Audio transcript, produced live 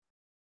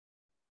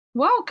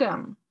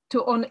Welcome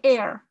to On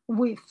Air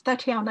with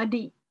Tatiana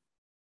D.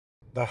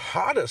 The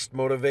hottest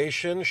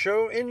motivation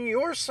show in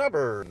your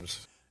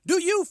suburbs.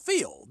 Do you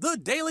feel the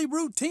daily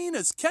routine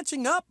is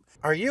catching up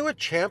Are you a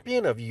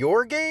champion of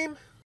your game?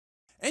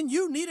 and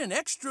you need an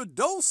extra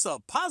dose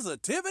of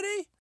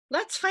positivity?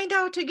 Let's find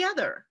out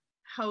together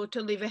how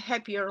to live a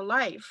happier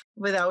life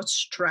without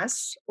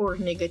stress or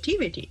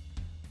negativity.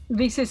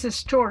 This is a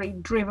story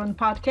driven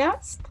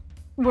podcast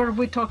where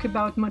we talk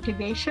about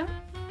motivation,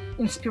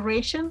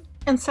 inspiration,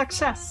 and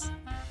success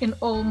in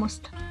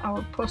almost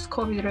our post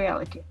COVID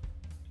reality.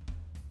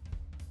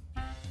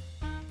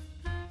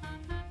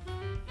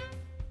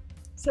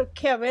 So,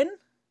 Kevin,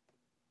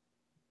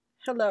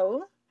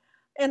 hello.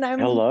 And I'm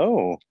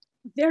Hello.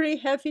 very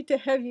happy to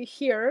have you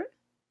here.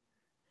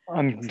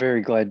 I'm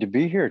very glad to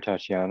be here,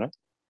 Tatiana.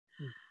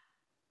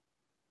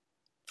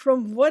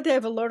 From what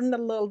I've learned a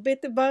little bit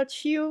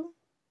about you,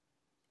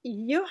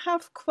 you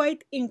have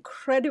quite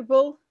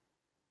incredible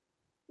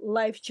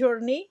life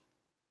journey,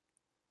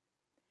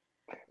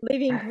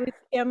 living with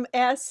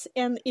MS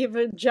and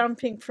even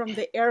jumping from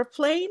the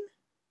airplane,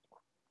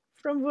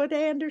 from what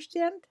I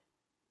understand.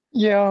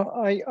 Yeah,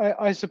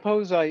 I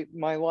suppose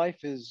my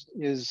life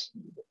is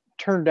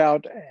turned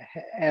out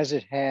as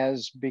it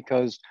has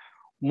because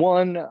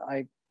one,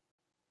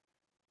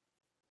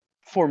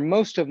 for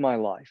most of my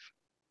life,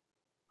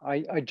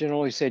 I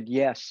generally said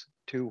yes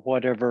to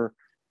whatever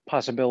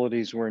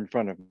possibilities were in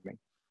front of me.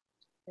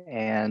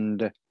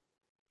 And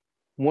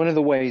one of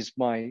the ways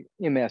my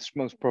MS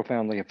most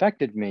profoundly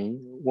affected me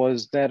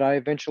was that I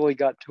eventually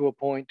got to a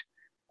point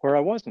where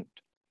I wasn't,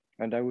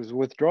 and I was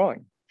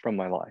withdrawing from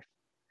my life.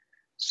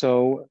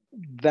 So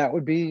that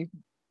would be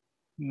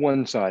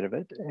one side of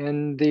it.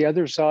 And the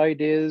other side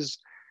is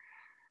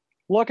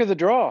luck of the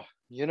draw,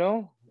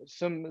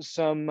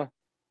 some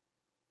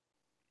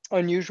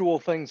unusual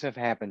things have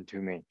happened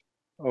to me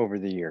over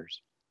the years.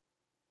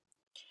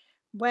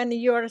 When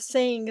you're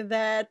saying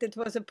that it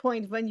was a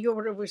point when you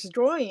were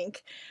withdrawing,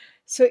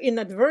 so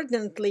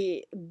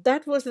inadvertently,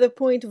 that was the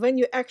point when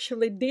you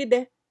actually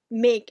did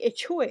make a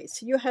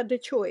choice. You had a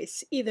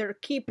choice, either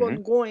keep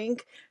on going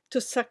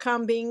to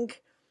succumbing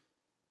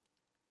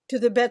to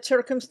the bad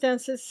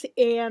circumstances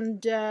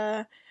and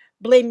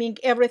blaming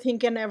everything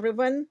and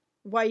everyone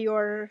why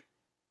you're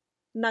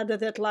not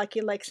that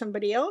lucky like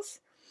somebody else,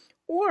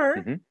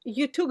 or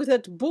you took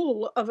that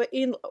bull of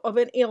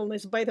an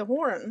illness by the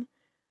horn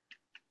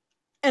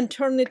and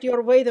turned it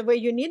your way the way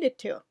you needed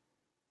to.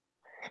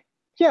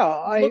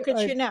 Yeah, Look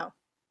at you now.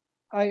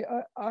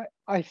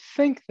 I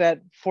think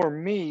that for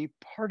me,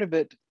 part of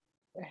it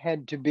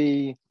had to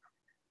be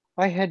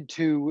I had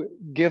to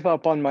give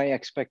up on my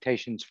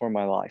expectations for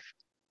my life.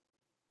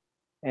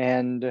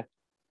 And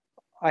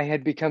I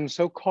had become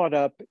so caught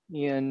up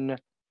in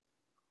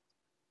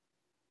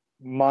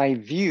my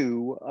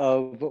view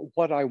of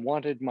what I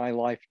wanted my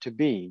life to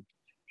be.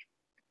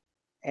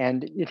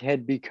 And it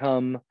had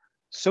become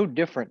so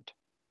different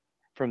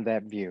from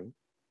that view.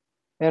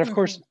 And of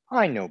course,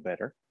 I know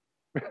better.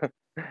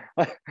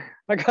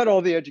 I got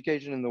all the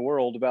education in the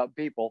world about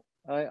people.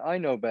 I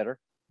know better,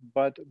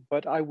 but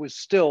I was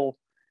still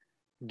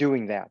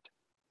doing that.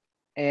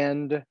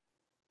 And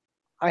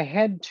I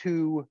had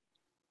to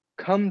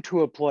come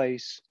to a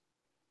place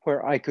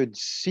where I could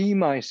see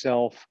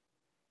myself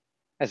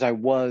as I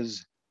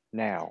was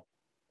now,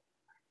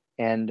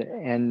 and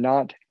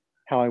not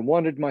how I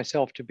wanted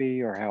myself to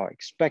be or how I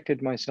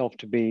expected myself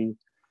to be.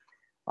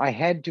 I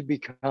had to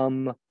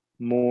become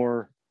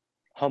more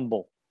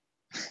humble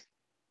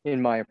in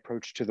my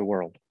approach to the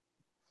world.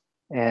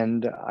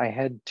 And I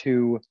had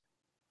to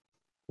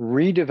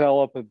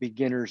redevelop a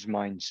beginner's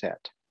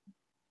mindset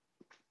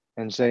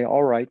and say,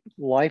 all right,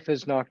 life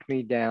has knocked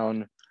me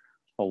down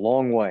a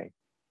long way,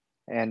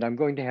 and I'm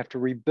going to have to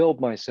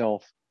rebuild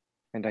myself,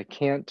 and I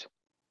can't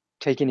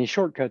take any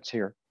shortcuts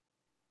here.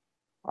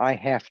 I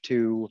have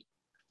to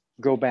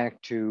go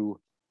back to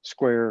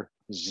square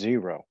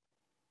zero.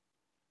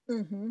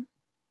 And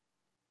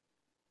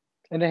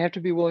I have to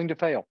be willing to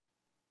fail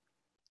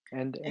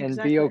and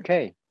be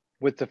okay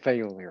with the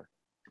failure,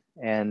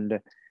 and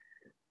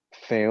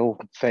fail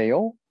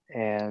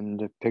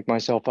and pick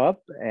myself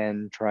up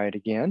and try it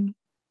again,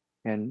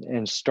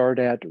 and start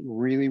at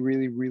really,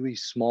 really, really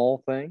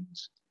small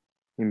things,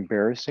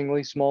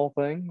 embarrassingly small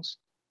things,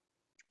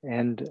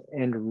 and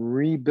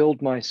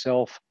rebuild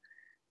myself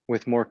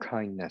with more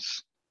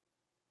kindness.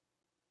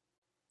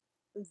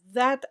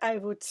 That, I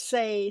would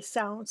say,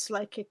 sounds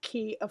like a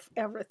key of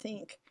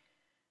everything,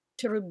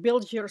 to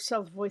rebuild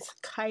yourself with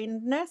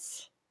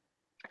kindness.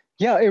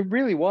 Yeah, it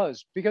really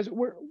was, because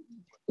we're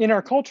in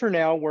our culture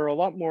now, we're a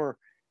lot more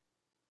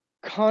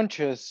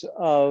conscious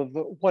of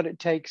what it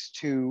takes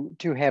to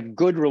have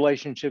good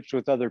relationships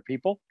with other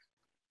people,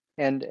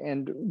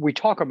 and we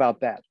talk about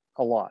that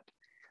a lot.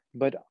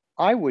 But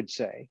I would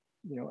say,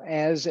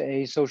 as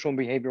a social and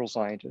behavioral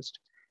scientist,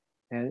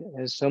 and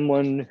as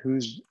someone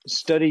who's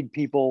studied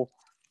people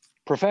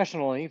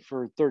professionally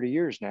for 30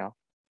 years now,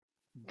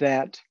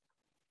 that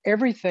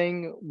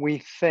everything we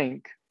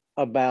think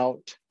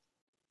about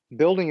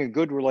building a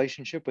good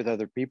relationship with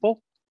other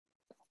people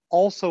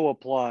also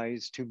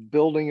applies to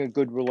building a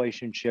good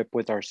relationship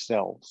with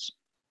ourselves.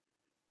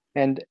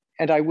 And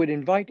I would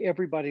invite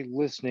everybody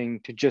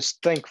listening to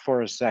just think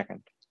for a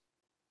second.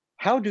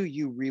 How do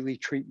you really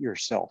treat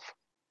yourself?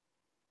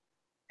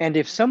 And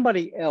if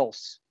somebody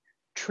else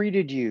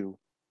treated you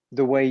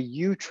the way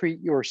you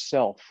treat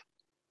yourself,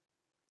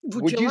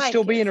 would you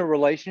still be in a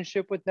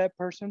relationship with that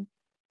person?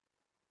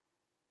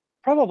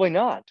 Probably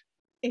not.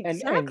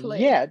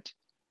 Exactly.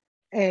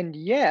 And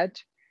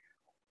yet,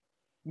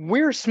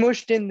 we're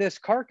smushed in this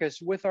carcass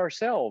with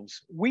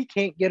ourselves. We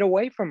can't get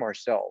away from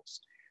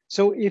ourselves.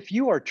 So if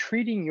you are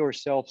treating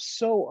yourself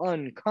so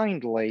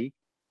unkindly,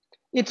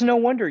 it's no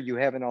wonder you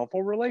have an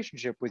awful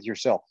relationship with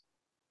yourself.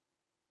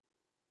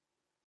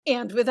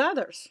 And with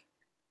others.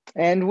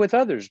 And with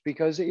others,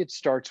 because it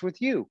starts with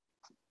you.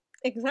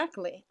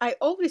 Exactly. I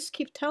always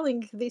keep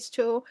telling this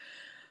to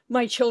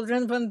my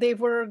children when they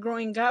were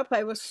growing up.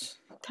 I was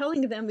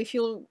telling them, if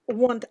you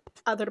want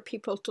other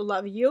people to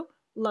love you,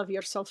 love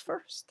yourself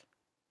first.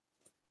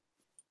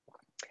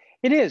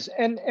 It is.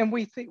 And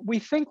we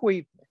think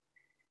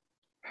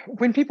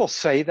when people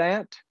say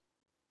that,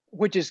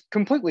 which is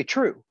completely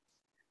true,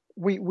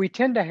 we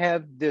tend to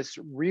have this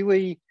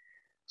really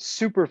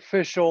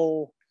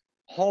superficial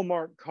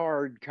Hallmark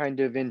card kind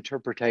of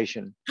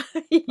interpretation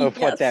of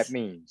what that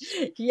means.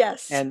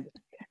 Yes. And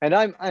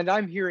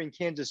I'm here in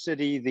Kansas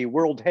City, the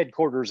world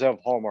headquarters of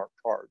Hallmark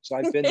cards.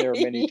 I've been there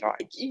many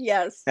times.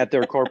 Yes. At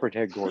their corporate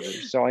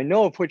headquarters. So I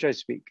know of which I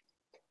speak.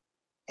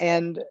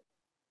 And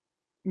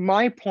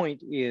my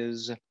point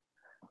is,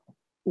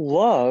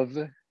 love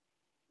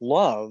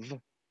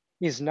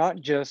is not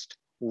just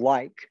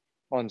like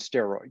on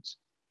steroids.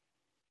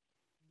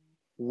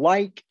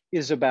 Like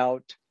is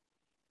about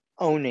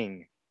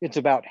owning. It's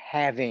about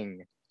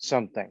having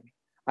something.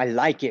 I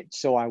like it,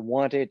 so I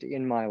want it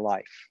in my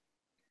life.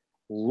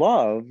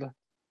 Love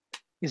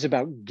is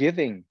about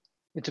giving.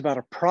 It's about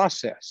a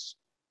process.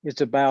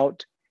 It's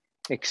about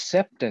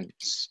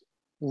acceptance.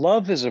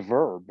 Love is a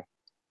verb.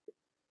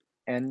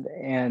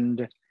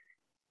 And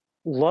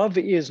love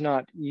is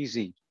not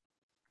easy.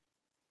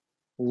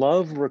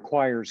 Love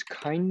requires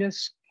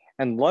kindness,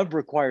 and love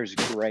requires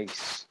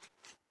grace,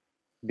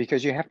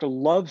 because you have to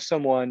love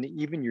someone,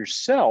 even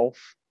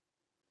yourself,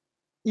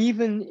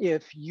 even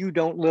if you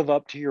don't live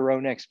up to your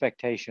own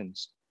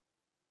expectations.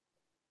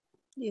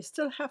 You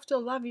still have to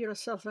love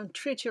yourself and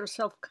treat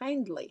yourself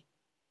kindly.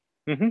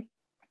 Mm-hmm.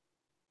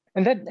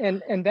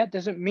 And that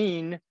doesn't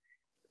mean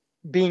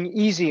being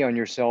easy on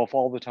yourself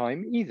all the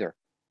time either.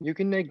 You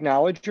can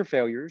acknowledge your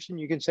failures and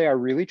you can say, I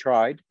really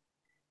tried,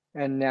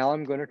 and now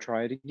I'm going to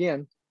try it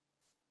again,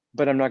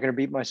 but I'm not going to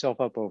beat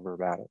myself up over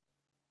about it.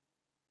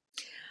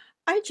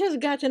 I just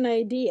got an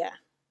idea.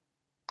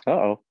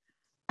 Uh-oh.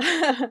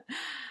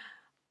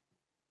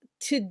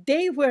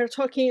 Today we're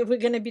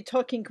going to be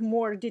talking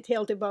more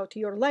detailed about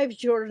your life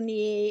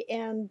journey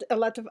and a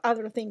lot of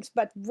other things.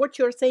 But what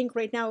you're saying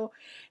right now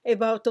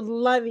about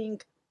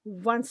loving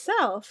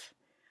oneself,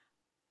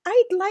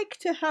 I'd like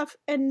to have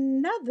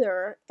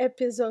another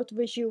episode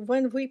with you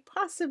when we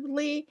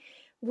possibly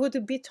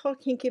would be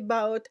talking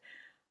about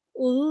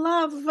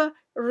love,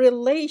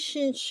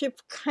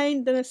 relationship,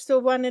 kindness to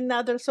one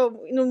another. So,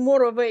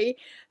 more of a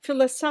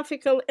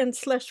philosophical and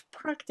slash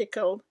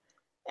practical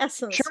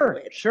essence to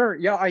it. Sure.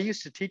 Yeah, I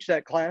used to teach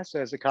that class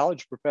as a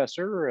college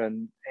professor,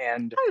 and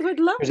I would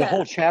love there's that. a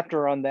whole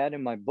chapter on that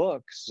in my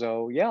book.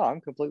 So yeah,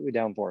 I'm completely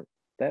down for it.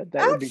 That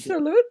would be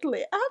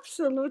good.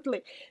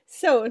 Absolutely.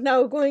 So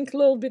now going a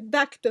little bit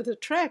back to the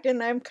track,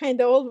 and I'm kind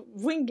of all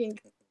winging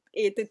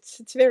it.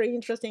 It's very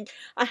interesting.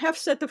 I have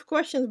set of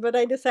questions, but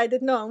I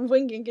decided no, I'm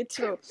winging it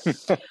through.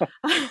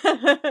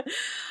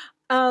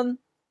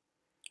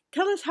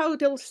 Tell us how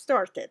it all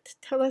started.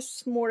 Tell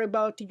us more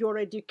about your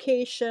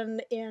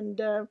education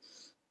and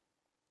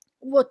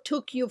what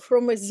took you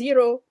from a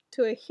zero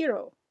to a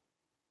hero.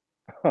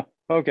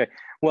 Okay.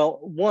 Well,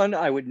 one,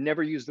 I would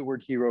never use the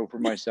word hero for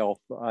myself.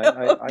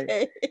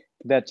 Okay.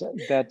 That's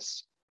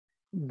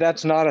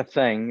not a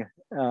thing.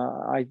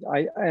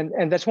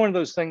 And that's one of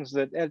those things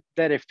that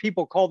if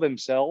people call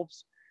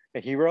themselves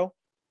a hero,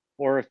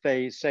 or if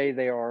they say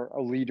they are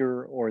a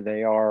leader or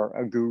they are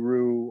a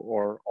guru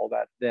or all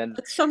that, then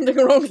That's something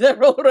wrong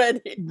there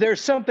already.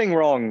 There's something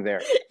wrong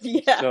there.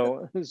 Yeah.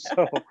 So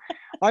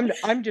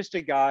I'm just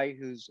a guy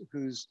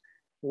who's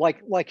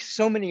like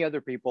so many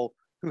other people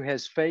who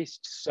has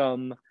faced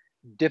some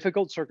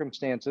difficult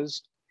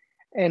circumstances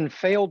and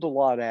failed a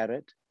lot at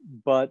it,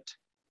 but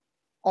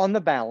on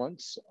the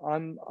balance,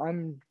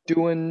 I'm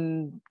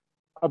doing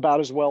about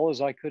as well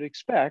as I could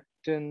expect,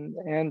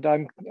 and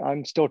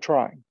I'm still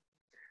trying.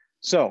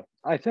 So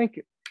I think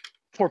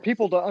for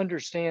people to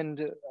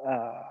understand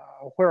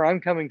where I'm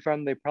coming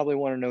from, they probably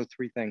want to know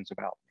three things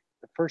about me.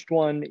 The first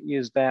one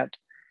is that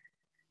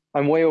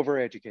I'm way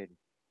overeducated.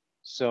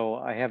 So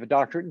I have a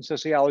doctorate in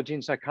sociology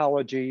and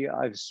psychology.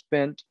 I've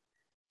spent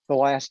the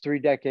last 3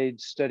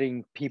 decades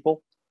studying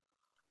people.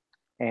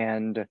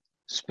 And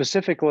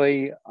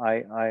specifically,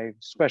 I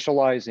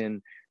specialize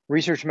in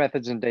research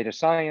methods and data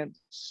science.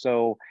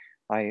 So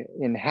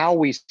in how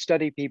we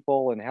study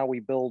people and how we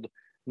build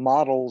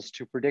models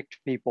to predict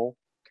people,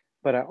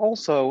 but I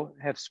also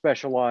have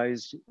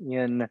specialized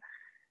in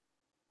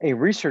a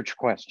research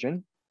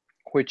question,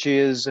 which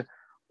is,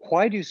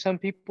 why do some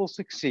people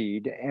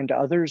succeed and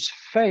others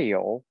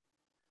fail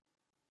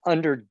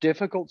under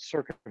difficult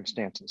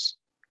circumstances?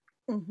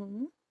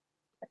 Mm-hmm.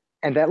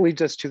 And that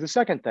leads us to the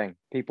second thing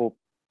people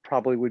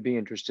probably would be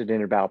interested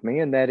in about me,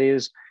 and that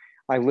is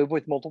I live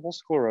with multiple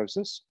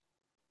sclerosis.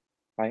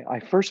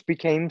 I first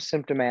became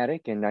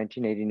symptomatic in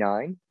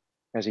 1989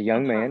 as a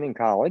young man in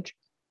college,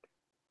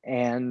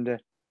 and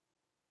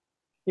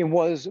it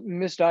was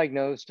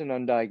misdiagnosed and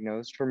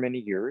undiagnosed for many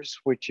years,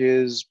 which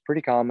is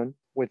pretty common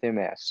with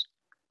MS.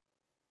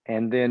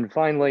 And then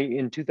finally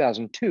in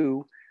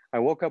 2002, I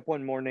woke up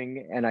one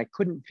morning and I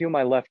couldn't feel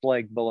my left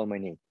leg below my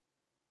knee.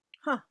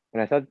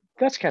 And I thought,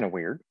 that's kind of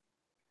weird.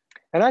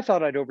 And I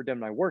thought I'd overdone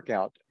my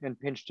workout and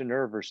pinched a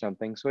nerve or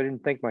something, so I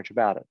didn't think much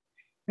about it.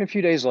 And a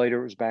few days later,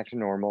 it was back to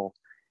normal.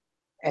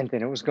 And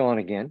then it was gone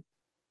again.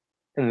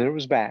 And then it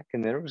was back,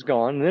 and then it was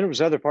gone. And then it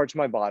was other parts of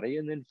my body.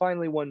 And then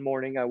finally one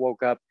morning I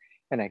woke up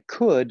and I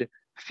could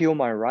feel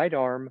my right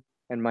arm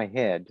and my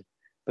head,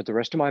 but the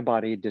rest of my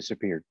body had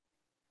disappeared.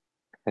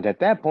 And at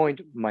that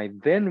point, my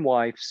then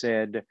wife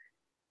said,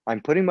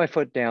 I'm putting my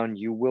foot down,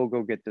 you will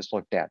go get this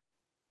looked at.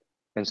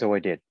 And so I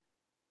did.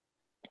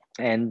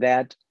 And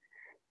that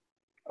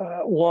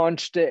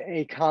launched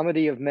a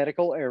comedy of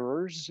medical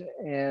errors.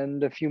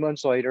 And a few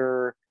months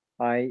later,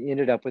 I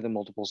ended up with a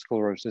multiple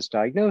sclerosis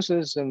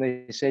diagnosis. And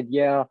they said,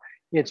 yeah,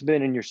 it's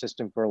been in your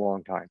system for a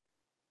long time.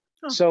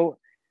 So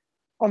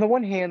on the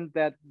one hand,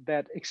 that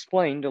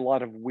explained a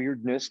lot of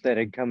weirdness that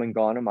had come and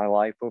gone in my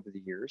life over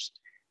the years.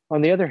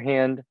 On the other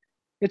hand,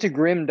 it's a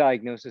grim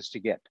diagnosis to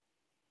get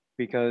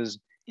because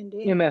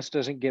Indeed. MS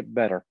doesn't get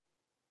better.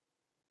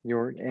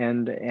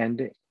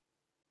 And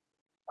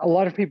a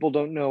lot of people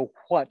don't know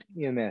what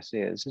MS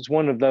is. It's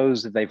one of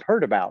those that they've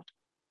heard about,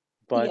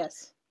 but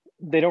Yes.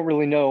 they don't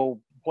really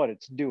know what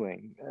it's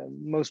doing.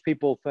 Most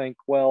people think,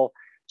 well,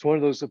 it's one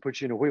of those that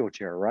puts you in a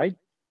wheelchair, right?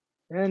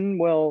 And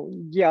well,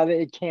 yeah,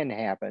 it can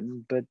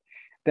happen, but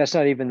that's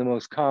not even the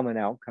most common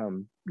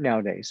outcome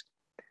nowadays.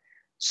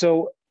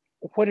 So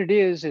what it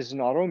is an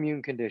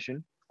autoimmune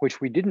condition, which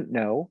we didn't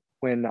know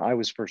when I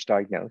was first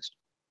diagnosed.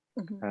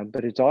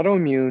 But it's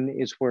autoimmune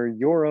is where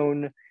your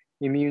own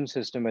immune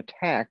system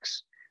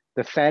attacks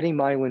the fatty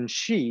myelin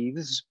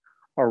sheaths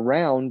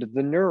around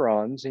the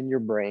neurons in your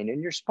brain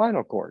and your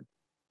spinal cord.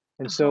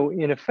 And so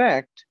in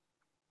effect,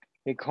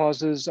 it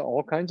causes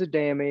all kinds of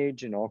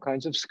damage and all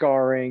kinds of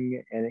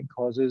scarring, and it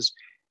causes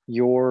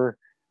your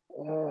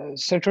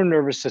central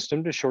nervous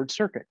system to short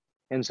circuit.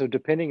 And so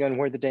depending on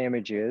where the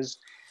damage is,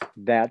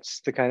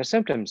 that's the kind of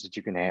symptoms that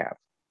you can have.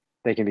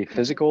 They can be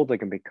physical, they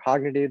can be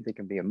cognitive, they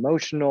can be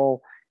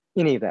emotional,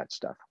 any of that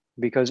stuff,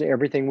 because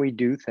everything we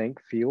do, think,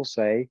 feel,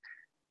 say,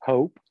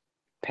 hope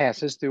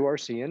passes through our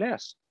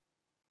CNS.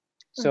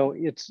 So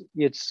it's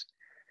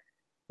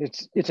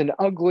an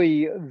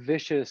ugly,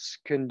 vicious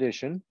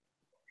condition.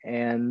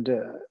 And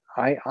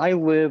I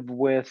live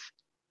with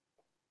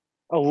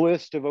a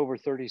list of over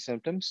 30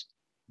 symptoms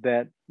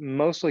that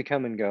mostly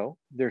come and go.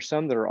 There's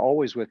some that are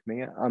always with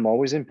me. I'm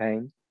always in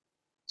pain,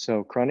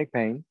 so chronic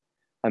pain.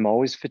 I'm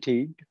always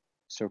fatigued,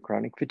 so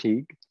chronic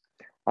fatigue.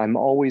 I'm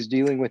always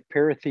dealing with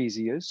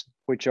paresthesias,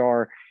 which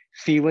are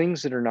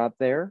feelings that are not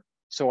there.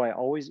 So I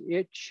always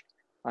itch.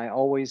 I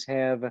always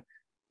have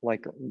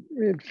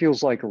it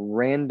feels like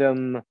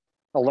random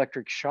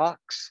electric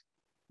shocks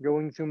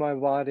going through my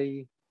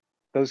body,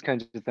 those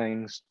kinds of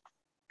things.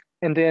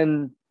 And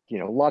then,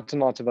 lots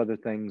and lots of other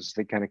things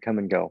that kind of come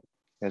and go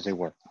as they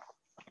were.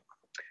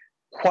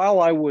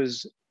 While I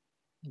was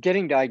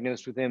getting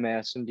diagnosed with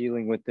MS and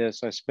dealing with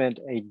this, I spent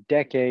a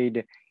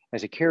decade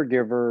as a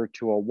caregiver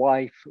to a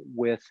wife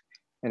with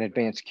an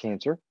advanced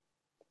cancer.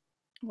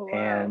 Wow.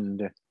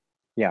 And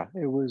yeah,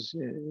 it was,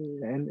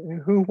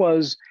 and who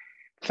was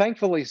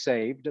thankfully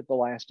saved at the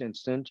last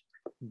instant,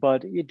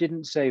 but it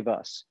didn't save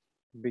us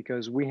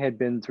because we had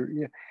been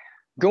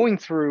going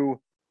through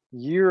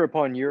year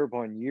upon year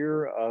upon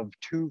year of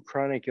 2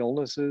 chronic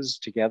illnesses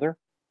together.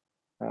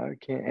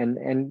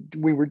 And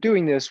we were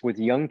doing this with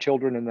young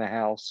children in the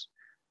house.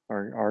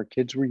 Our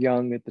kids were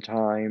young at the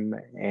time,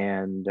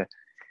 and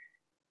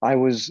I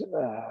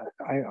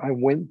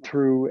went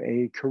through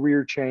a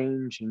career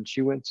change, and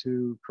she went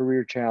through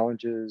career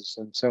challenges,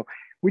 and so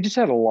we just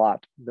had a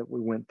lot that we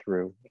went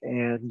through.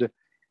 And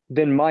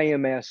then my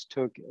MS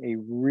took a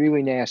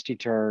really nasty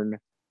turn,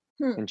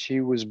 and she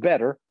was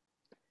better.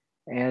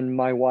 And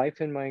my wife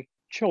and my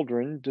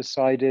children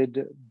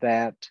decided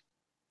that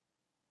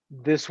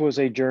this was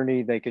a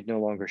journey they could no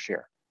longer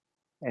share.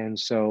 And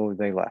so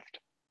they left.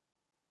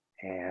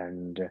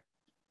 And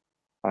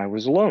I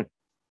was alone.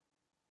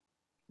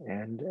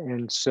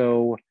 And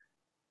so,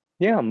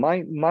 yeah,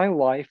 my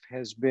life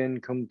has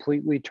been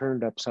completely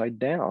turned upside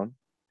down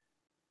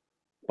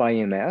by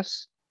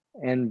MS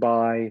and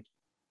by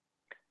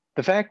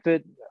the fact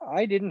that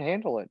I didn't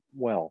handle it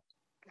well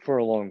for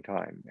a long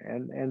time.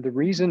 And the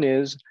reason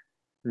is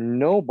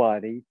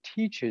nobody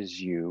teaches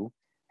you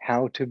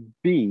how to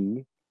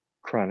be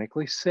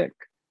chronically sick.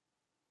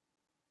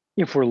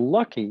 if we're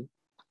lucky,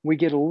 we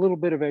get a little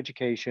bit of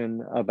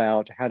education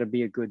about how to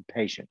be a good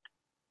patient.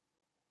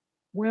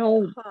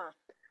 Well,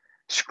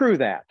 screw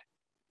that.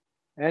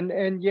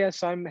 And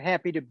yes, I'm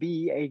happy to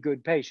be a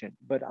good patient,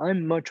 but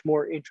I'm much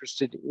more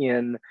interested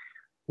in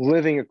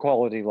living a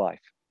quality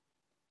life.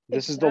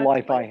 This is the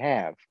life I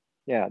have.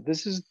 Yeah,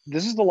 this is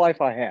the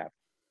life I have.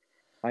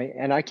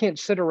 I can't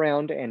sit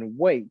around and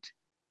wait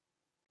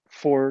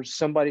for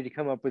somebody to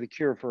come up with a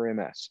cure for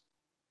MS,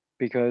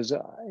 because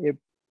it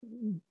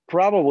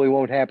probably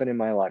won't happen in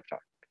my lifetime.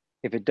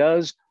 If it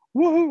does,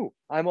 woohoo,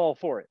 I'm all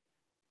for it.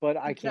 But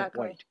I can't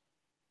wait.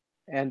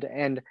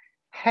 And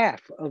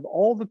half of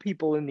all the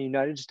people in the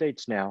United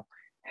States now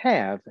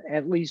have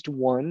at least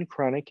one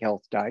chronic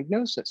health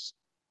diagnosis.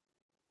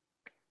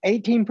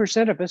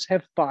 18% of us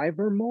have 5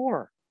 or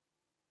more.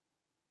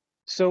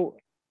 So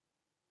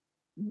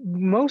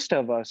most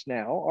of us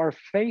now are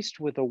faced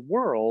with a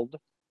world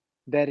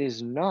that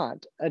is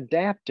not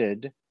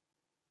adapted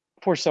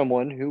for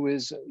someone who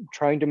is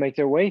trying to make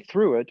their way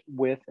through it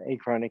with a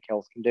chronic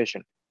health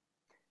condition.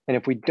 And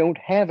if we don't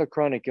have a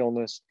chronic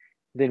illness,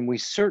 then we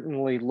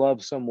certainly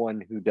love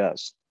someone who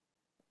does.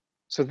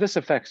 So this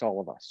affects all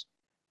of us.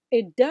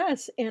 It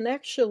does. And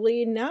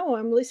actually, now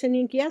I'm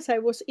listening. Yes, I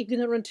was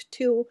ignorant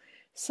to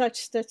such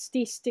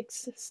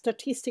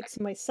statistics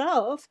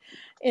myself.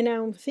 And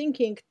I'm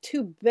thinking,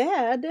 too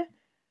bad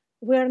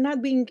we're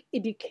not being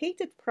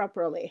educated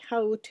properly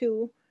how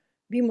to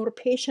be more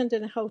patient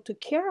and how to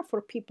care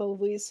for people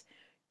with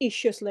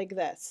issues like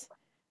this.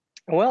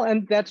 Well,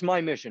 and that's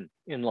my mission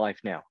in life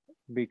now,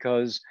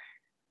 because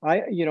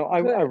I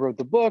wrote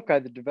the book, I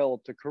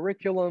developed a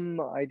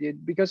curriculum, I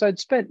did, because I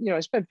spent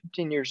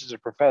 15 years as a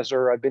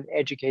professor. I've been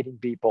educating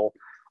people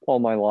all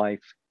my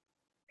life.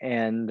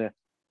 And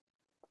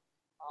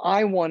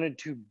I wanted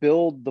to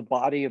build the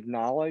body of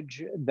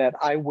knowledge that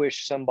I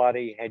wish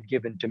somebody had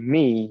given to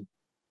me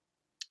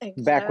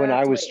back when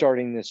I was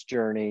starting this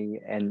journey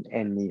and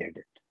needed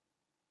it.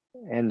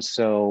 And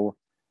so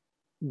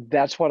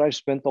that's what I've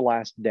spent the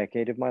last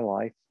decade of my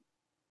life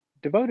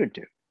devoted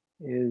to,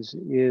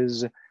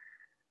 is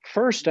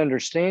first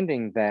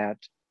understanding that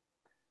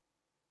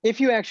if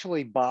you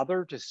actually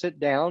bother to sit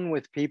down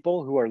with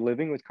people who are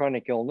living with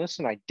chronic illness,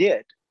 and I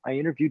did, I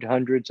interviewed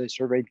hundreds, I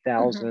surveyed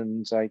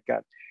thousands, I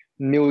got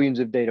millions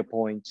of data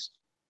points.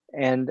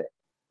 And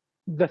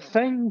the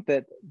thing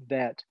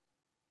that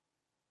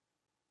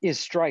is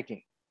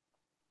striking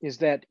is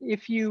that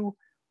if you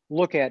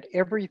look at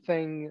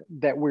everything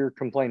that we're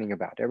complaining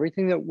about,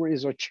 everything that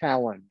is a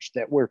challenge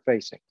that we're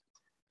facing,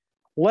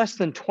 less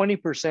than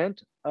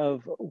 20%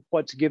 of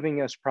what's giving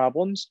us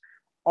problems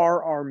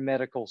are our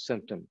medical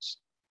symptoms.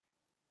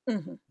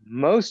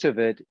 Most of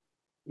it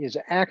is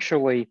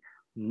actually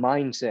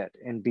mindset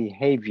and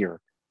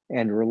behavior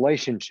and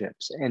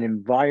relationships and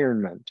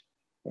environment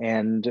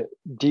and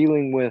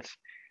dealing with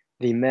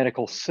the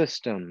medical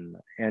system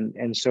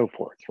and so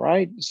forth,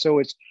 right? So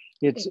it's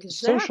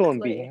social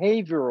and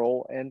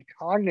behavioral and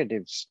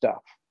cognitive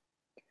stuff.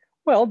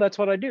 Well, that's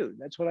what I do.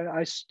 That's what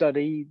I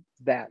study,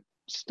 that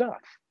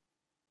stuff.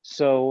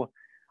 So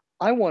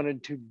I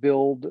wanted to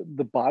build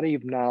the body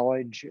of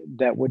knowledge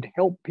that would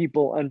help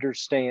people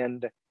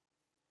understand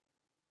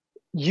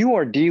you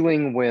are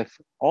dealing with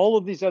all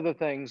of these other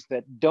things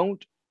that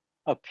don't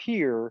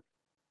appear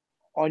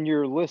on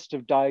your list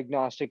of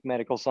diagnostic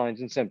medical signs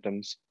and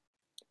symptoms.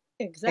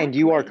 And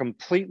you are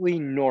completely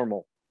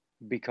normal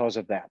because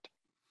of that.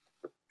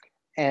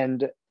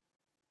 And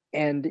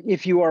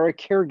if you are a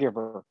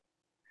caregiver,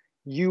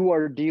 you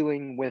are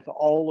dealing with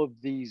all of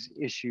these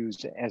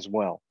issues as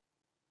well.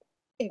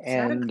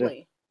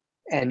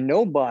 And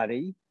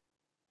nobody,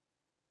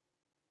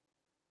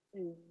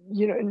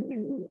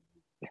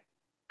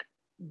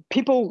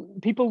 people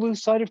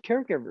lose sight of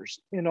caregivers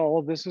in all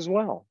of this as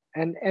well,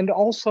 and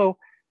also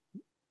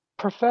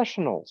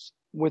professionals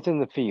within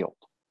the field.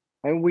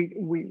 And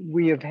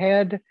we have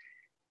had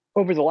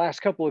over the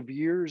last couple of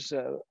years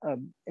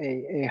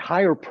a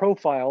higher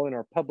profile in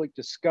our public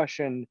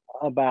discussion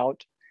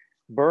about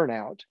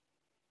burnout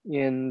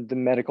in the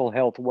medical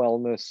health,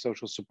 wellness,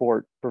 social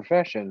support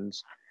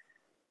professions,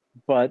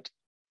 but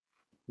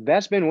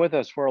that's been with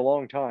us for a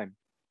long time.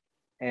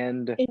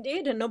 And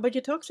indeed, and nobody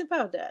talks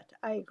about that.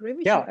 I agree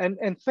with you. Yeah,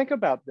 and think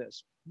about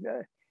this.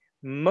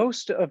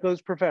 Most of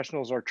those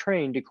professionals are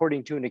trained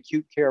according to an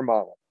acute care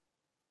model.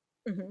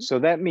 So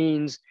that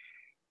means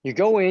you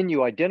go in,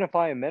 you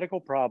identify a medical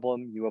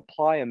problem, you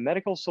apply a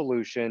medical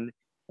solution,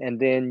 and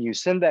then you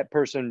send that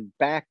person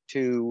back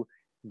to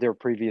their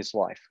previous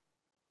life.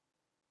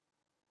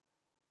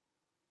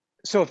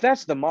 So if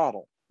that's the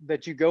model,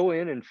 that you go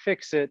in and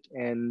fix it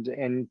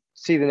and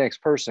see the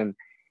next person,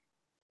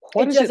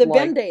 what is it like?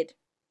 Band-aid.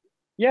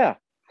 Yeah.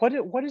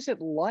 What is it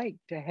like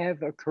to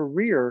have a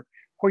career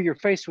where you're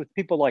faced with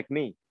people like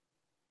me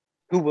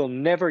who will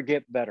never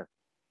get better?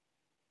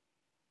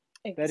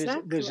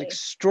 That is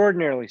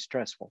extraordinarily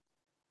stressful.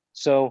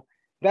 So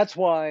that's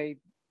why,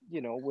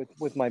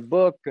 with my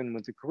book and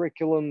with the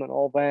curriculum and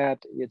all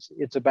that,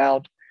 it's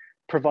about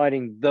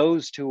providing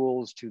those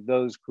tools to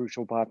those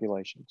crucial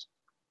populations.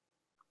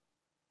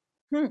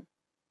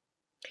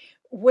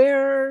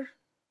 where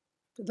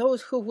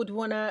those who would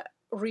want to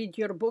read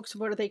your books,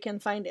 where they can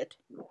find it.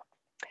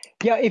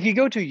 Yeah, if you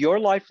go to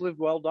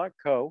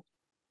yourlifelivedwell.co,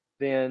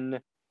 then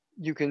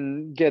you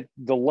can get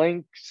the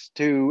links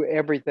to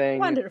everything.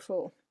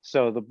 Wonderful.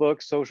 So the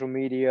books, social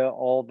media,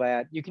 all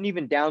that. You can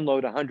even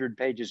download 100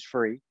 pages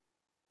free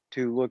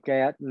to look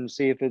at and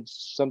see if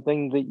it's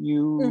something that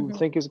you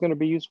think is going to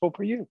be useful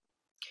for you.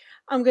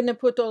 I'm going to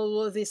put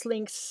all of these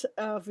links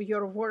of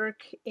your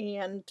work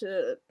and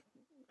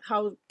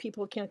how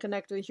people can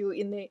connect with you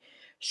in the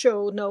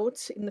show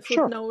notes, in the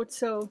Sure. footnotes,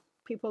 so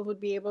people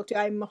would be able to.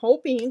 I'm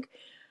hoping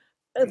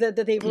that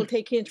they will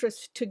take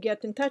interest to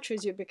get in touch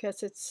with you,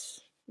 because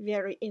it's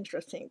very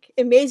interesting.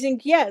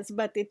 Amazing, yes,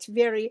 but it's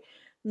very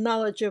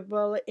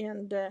knowledgeable.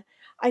 And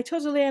I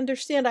totally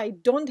understand. I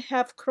don't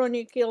have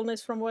chronic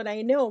illness from what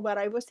I know, but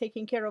I was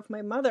taking care of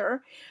my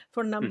mother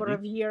for a number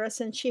of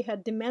years, and she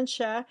had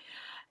dementia.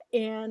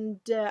 And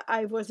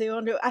I was the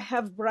only, I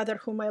have a brother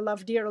whom I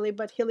love dearly,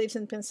 but he lives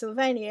in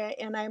Pennsylvania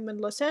and I'm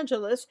in Los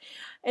Angeles.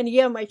 And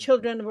yeah, my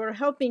children were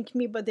helping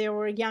me, but they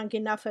were young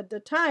enough at the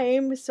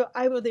time. So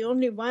I was the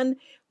only one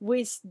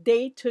with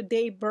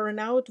day-to-day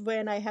burnout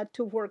when I had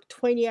to work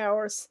 20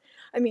 hours,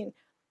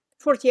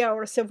 40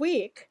 hours a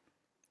week,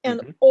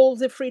 and all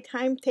the free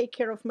time take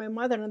care of my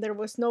mother. And there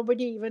was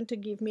nobody even to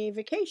give me a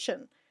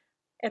vacation,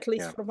 at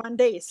least for one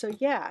day. So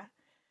yeah,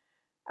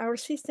 our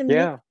system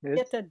needs to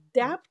get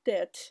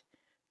adapted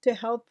to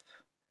help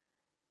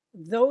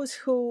those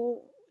who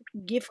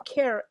give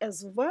care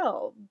as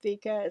well,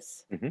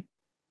 because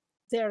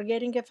they are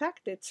getting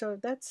affected. So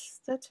that's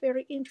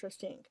very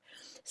interesting.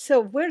 So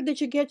where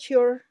did you get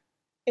your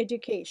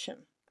education?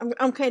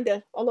 I'm kind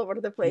of all over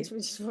the place,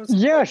 which was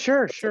Yeah,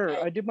 sure.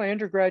 I did my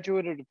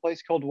undergraduate at a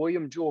place called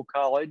William Jewell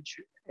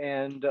College,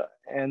 and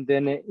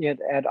then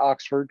at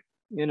Oxford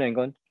in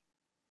England,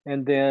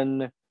 and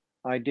then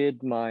I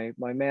did my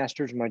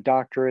master's, my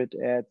doctorate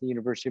at the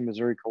University of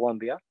Missouri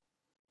Columbia.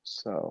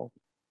 So,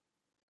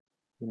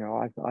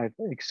 I've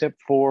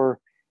except for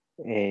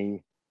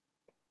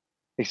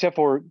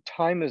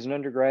time as an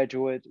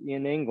undergraduate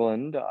in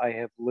England, I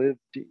have lived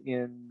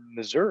in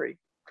Missouri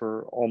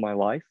for all my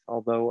life.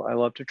 Although I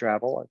love to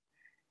travel, I've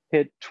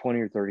hit 20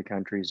 or 30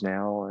 countries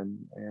now,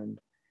 and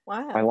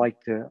wow. I like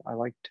to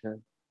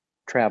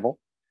travel.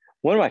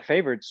 One of my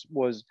favorites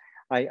was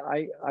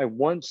I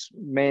once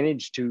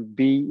managed to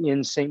be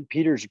in St.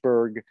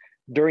 Petersburg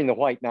during the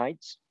White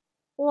Nights.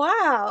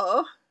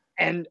 Wow.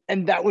 And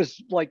that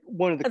was like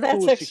one of the That's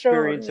coolest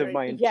experiences of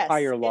extraordinary. my Yes,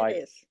 entire life.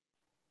 it is.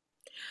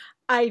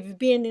 I've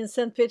been in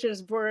St.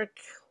 Petersburg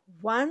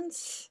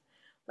once,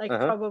 like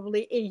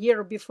probably a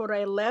year before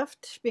I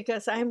left,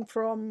 because I'm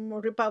from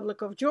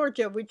Republic of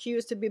Georgia, which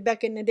used to be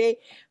back in the day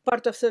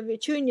part of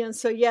Soviet Union.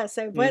 So yes,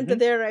 I went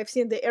there. I've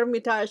seen the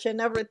Hermitage and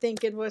everything.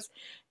 It was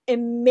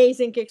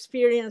amazing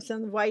experience,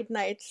 and White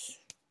Nights.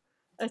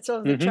 It's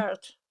off the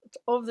chart. It's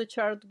off the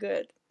chart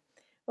good.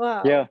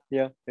 Wow. Yeah,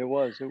 it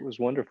was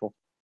wonderful.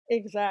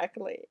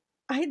 Exactly.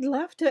 I'd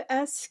love to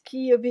ask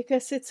you,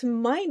 because it's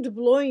mind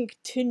blowing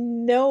to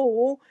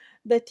know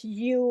that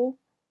you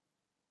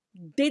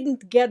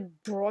didn't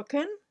get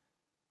broken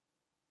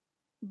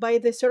by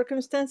the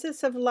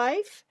circumstances of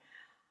life.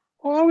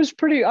 Well, I was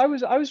pretty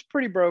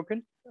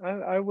broken.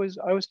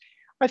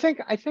 I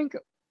think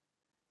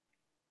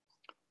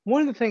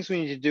one of the things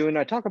we need to do, and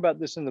I talk about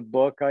this in the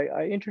book,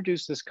 I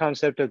introduce this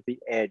concept of the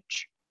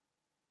edge.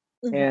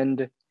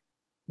 And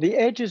the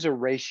edge is a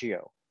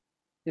ratio.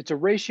 It's a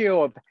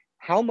ratio of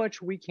how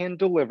much we can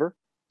deliver.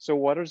 So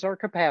what is our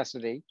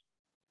capacity,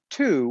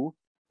 to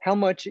how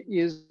much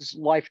is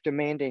life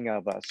demanding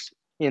of us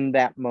in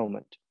that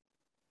moment.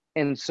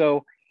 And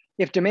so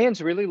if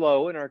demand's really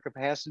low and our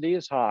capacity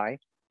is high,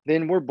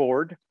 then we're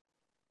bored.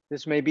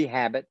 This may be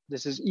habit.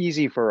 This is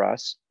easy for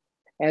us.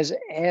 As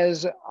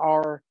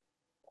our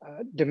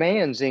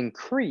demands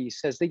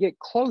increase, as they get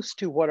close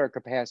to what our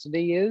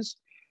capacity is,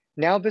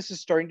 now this is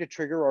starting to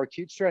trigger our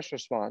acute stress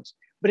response.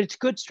 But it's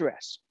good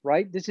stress,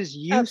 right? This is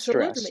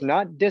stress,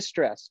 not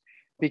distress,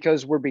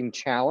 because we're being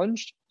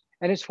challenged.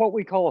 And it's what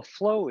we call a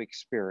flow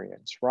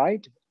experience,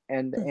 right?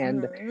 And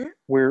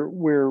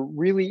we're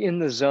really in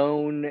the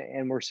zone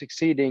and we're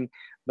succeeding.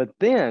 But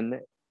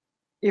then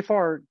if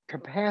our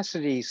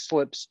capacity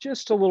slips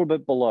just a little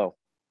bit below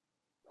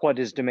what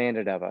is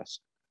demanded of us,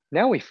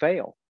 now we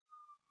fail.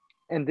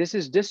 And this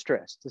is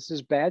distress. This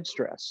is bad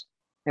stress.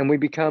 And we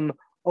become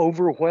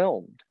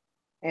overwhelmed.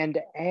 And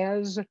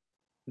as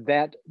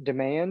that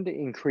demand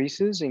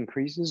increases,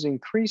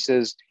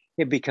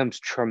 it becomes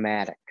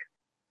traumatic.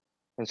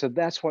 And so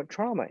that's what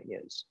trauma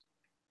is.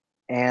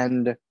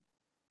 And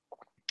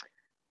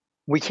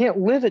we can't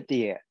live at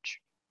the edge.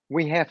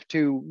 We have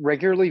to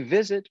regularly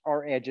visit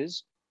our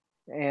edges,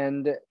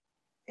 and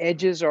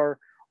edges are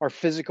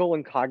physical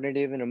and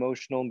cognitive and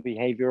emotional and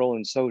behavioral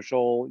and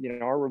social.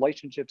 Our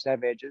relationships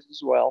have edges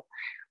as well.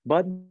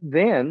 But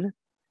then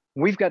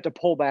we've got to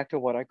pull back to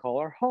what I call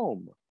our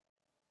home.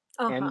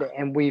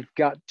 And we've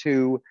got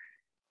to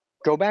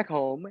go back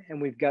home,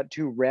 and we've got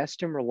to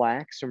rest and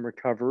relax and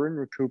recover and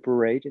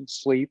recuperate and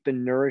sleep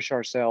and nourish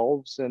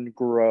ourselves and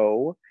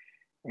grow.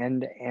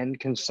 and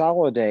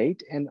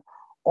consolidate, and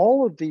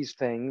all of these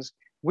things,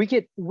 we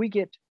get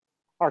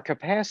our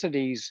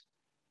capacities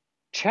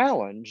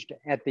challenged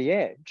at the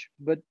edge,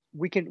 but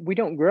we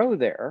don't grow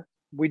there,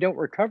 we don't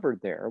recover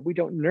there, we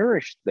don't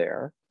nourish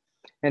there.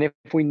 And if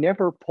we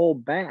never pull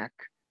back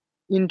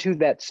into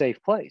that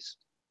safe place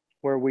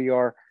where we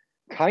are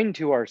kind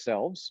to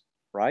ourselves,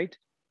 right?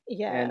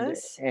 And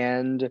Yes.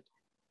 and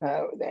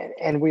uh,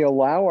 and we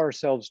allow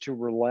ourselves to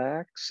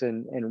relax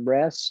and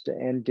rest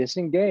and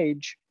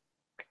disengage,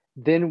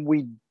 then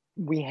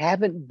we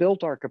haven't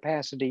built our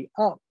capacity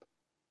up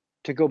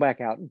to go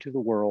back out into the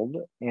world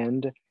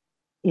and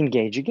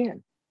engage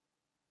again.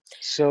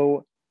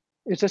 So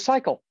it's a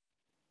cycle.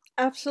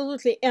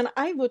 Absolutely. And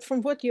I would,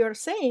 from what you're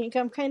saying,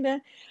 I'm kind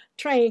of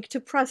trying to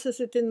process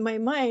it in my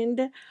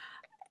mind.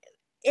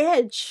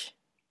 Edge,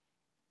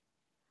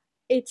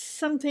 it's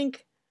something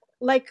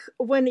like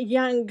when a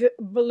young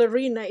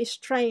ballerina is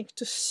trying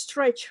to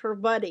stretch her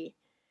body.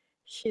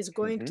 She's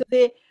going Mhm, to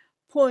the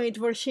point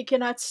where she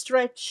cannot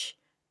stretch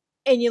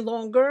any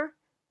longer.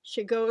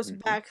 She goes mhm.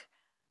 back,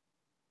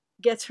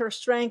 gets her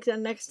strength,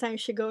 and next time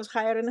she goes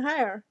higher and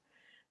higher.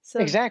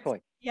 So,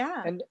 Exactly.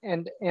 yeah.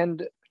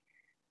 And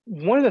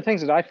one of the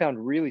things that I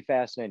found really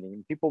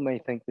fascinating, people may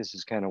think this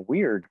is kind of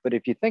weird, but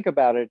if you think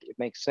about it, it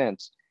makes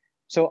sense.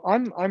 So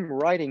I'm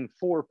writing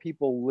for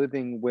people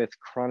living with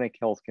chronic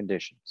health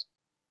conditions.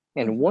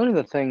 And one of Mhm.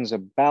 the things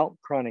about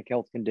chronic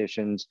health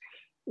conditions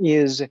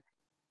is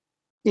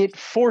it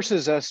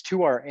forces us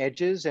to our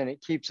edges and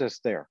it keeps us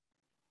there.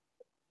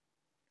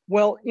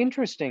 Well,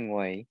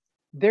 interestingly,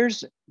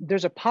 there's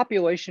a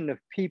population of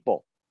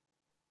people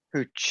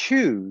who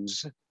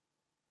choose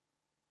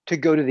to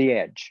go to the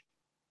edge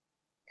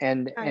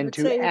I and would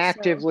to say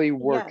so. actively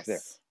work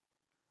there. Yes.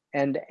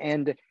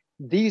 And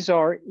these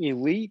are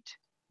elite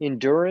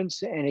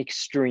endurance and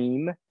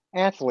extreme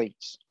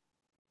athletes.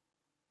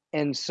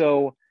 And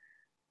so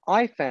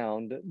I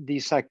found the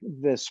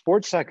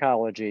sports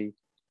psychology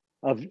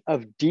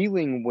of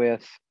dealing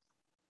with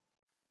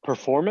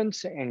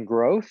performance and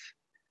growth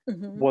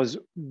Hmm. was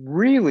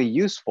really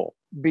useful,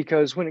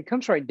 because when it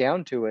comes right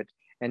down to it,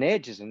 an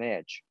edge is an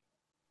edge.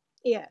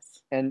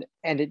 Yes. And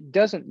it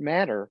doesn't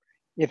matter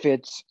if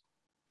it's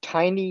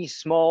tiny,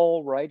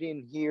 small, right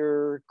in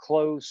here,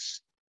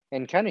 close,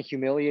 and kind of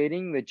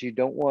humiliating that you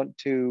don't want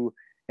to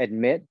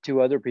admit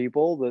to other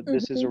people that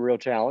this is a Hmm. real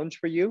challenge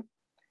for you.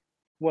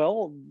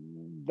 Well,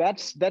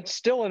 that's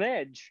still an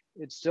edge.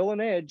 It's still an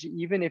edge,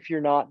 even if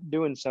you're not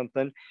doing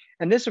something.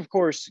 And this, of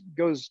course,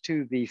 goes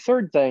to the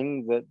third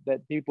thing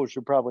that people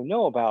should probably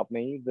know about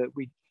me that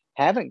we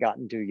haven't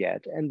gotten to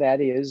yet, and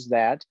that is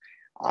that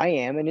I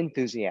am an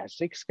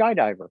enthusiastic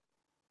skydiver.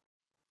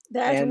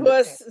 And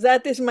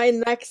That is my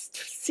next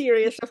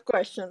series of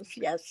questions.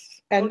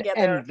 Yes, we'll get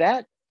and there.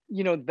 that,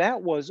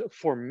 that was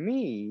for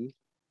me,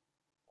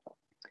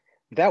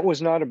 that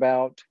was not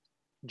about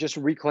just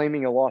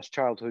reclaiming a lost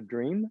childhood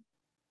dream.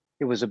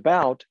 It was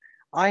about,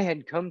 I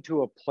had come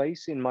to a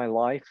place in my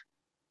life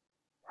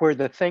where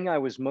the thing I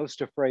was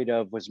most afraid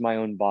of was my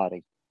own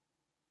body.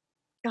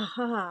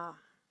 Aha.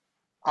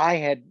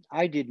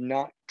 I did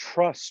not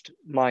trust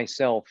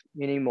myself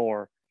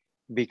anymore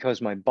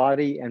because my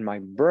body and my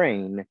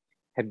brain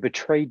had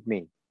betrayed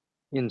me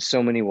in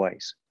so many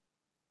ways.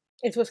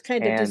 It was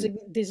kind of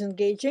And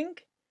disengaging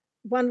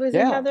one with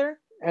yeah, another.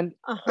 and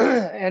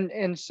Uh-huh.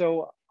 and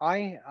so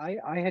I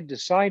had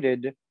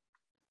decided,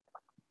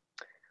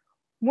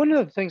 one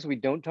of the things we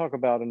don't talk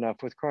about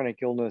enough with chronic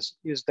illness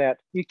is that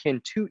it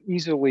can too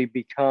easily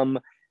become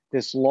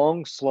this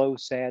long, slow,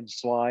 sad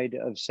slide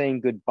of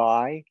saying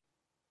goodbye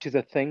to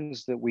the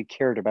things that we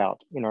cared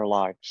about in our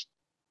lives,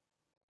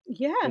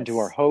 and to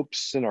our Yes,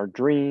 hopes and our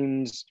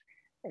dreams.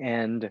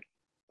 And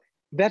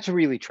that's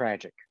really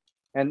tragic.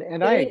 And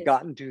it I had is.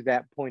 gotten to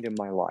that point in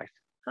my life.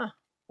 Huh.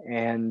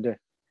 And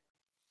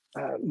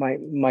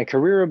my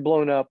career had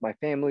blown up, my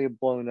family had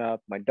blown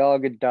up, my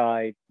dog had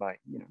died, my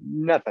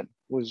nothing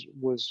was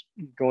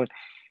going,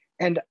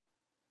 and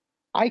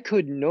I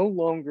could no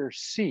longer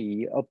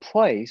see a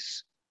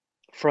place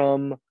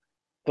from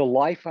the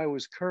life I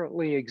was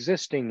currently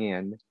existing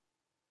in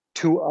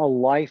to a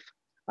life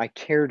I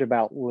cared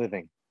about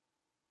living.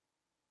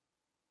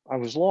 I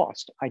was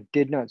lost. I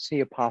did not see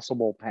a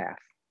possible path.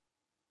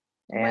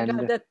 Oh my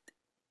God, And that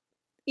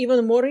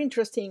even more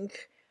interesting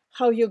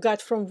how you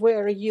got from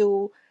where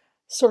you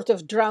sort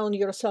of drown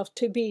yourself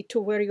to be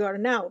to where you are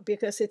now,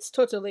 because it's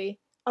totally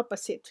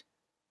opposite.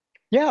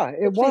 yeah,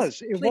 So it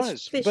was, it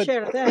was. please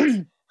share that,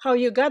 how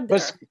you got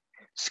But there.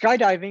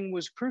 skydiving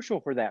was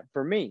crucial for that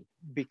for me,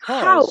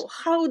 because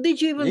How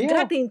did you even yeah,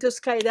 get into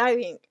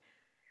skydiving?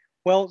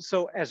 well,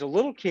 so as a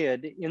little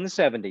kid in the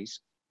 70s,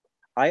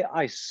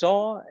 I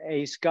saw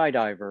a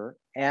skydiver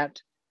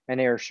at an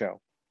air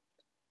show,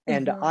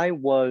 and Hmm. I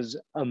was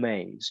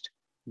amazed,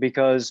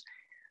 because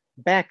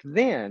back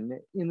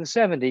then in the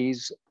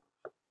 70s,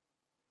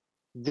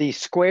 the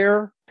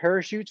square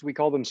parachutes, we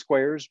call them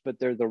squares, but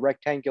they're the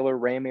rectangular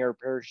ram air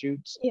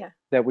parachutes Yeah.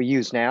 that we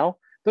use now,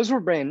 those were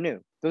brand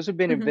new. Those have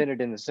been Hmm.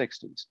 invented in the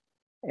 60s.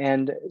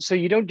 And so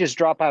you don't just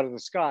drop out of the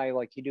sky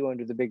like you do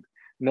under the big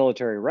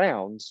military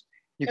rounds.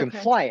 You can Okay.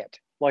 fly it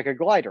like a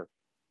glider.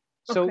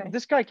 So Okay.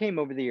 this guy came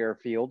over the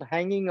airfield,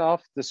 hanging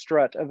off the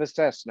strut of a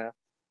Cessna,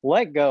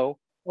 let go,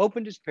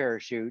 opened his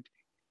parachute,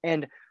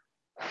 and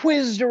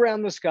whizzed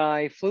around the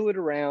sky, flew it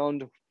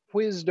around,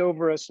 whizzed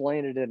over us,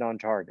 landed it on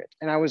target.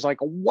 And I was like,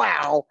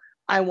 wow,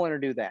 I want to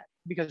do that.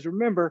 Because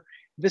remember,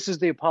 this is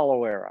the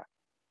Apollo era.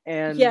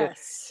 And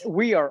Yes.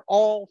 we are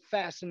all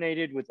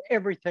fascinated with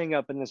everything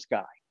up in the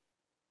sky.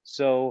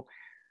 So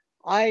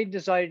I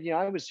decided,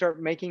 I would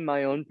start making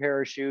my own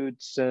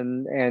parachutes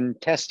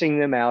and testing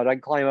them out.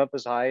 I'd climb up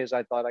as high as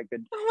I thought I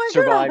could Oh my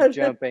survive God.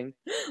 jumping.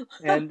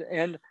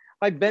 And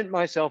I bent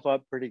myself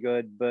up pretty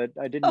good, but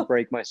I didn't Oh,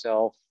 break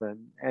myself.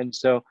 And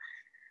so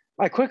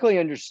I quickly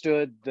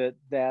understood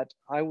that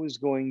I was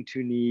going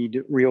to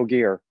need real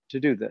gear to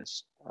do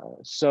this.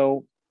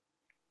 So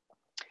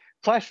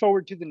flash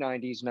forward to the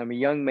 90s, and I'm a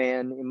young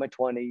man in my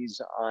 20s.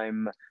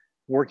 I'm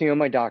working on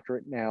my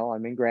doctorate now.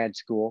 I'm in grad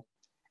school.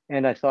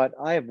 And I thought,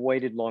 I have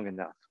waited long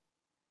enough,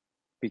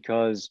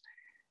 because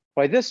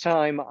by this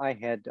time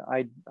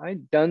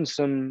I'd done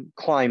some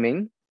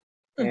climbing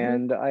mhm.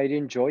 and I'd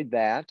enjoyed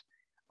that.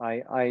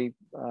 I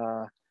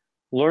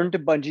learned to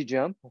bungee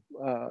jump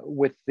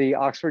with the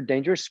Oxford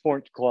Dangerous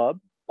Sport Club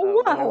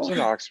when I was Wow.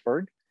 in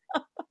Oxford,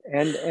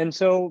 and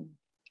so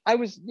I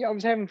was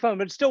having fun,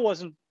 but it still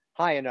wasn't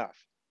high enough.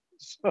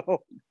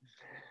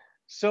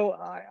 So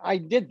I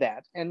did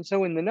that, and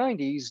so in the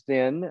 90s,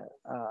 then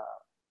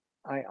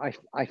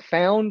I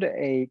found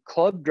a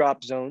club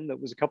drop zone that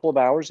was a couple of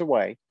hours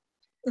away,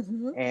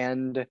 Mhm.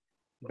 and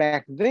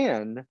back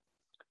then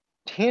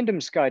tandem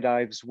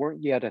skydives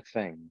weren't yet a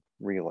thing,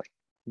 really.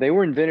 They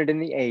were invented in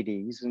the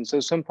 80s, and so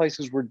some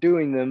places were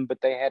doing them, but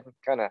they hadn't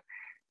kind of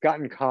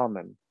gotten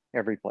common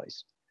every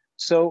place.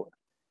 So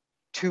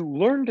to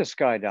learn to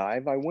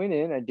skydive, I went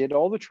in, I did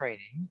all the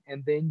training,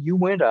 and then you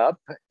went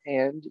up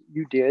and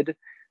you did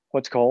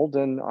what's called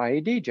an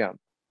IED jump.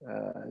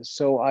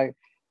 So I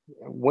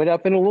went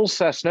up in a little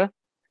Cessna,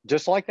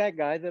 just like that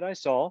guy that I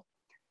saw,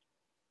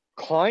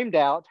 climbed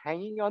out,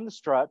 hanging on the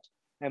strut,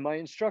 and my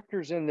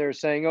instructor's in there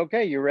saying,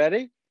 "Okay, you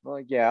ready?" I'm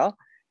like, "Yeah."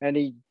 And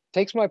he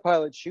takes my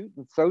pilot chute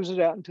and throws it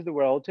out into the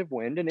relative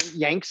wind, and it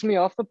yanks me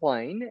off the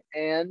plane.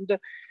 And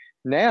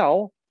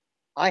now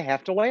I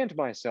have to land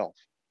myself.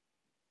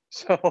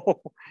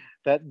 So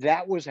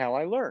that was how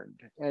I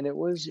learned, and it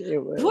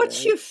What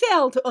was you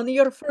felt on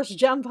your first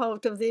jump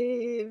out of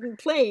the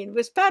plane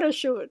with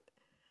parachute?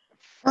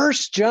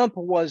 first jump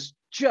was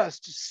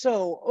just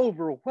so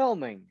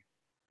overwhelming,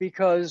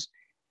 because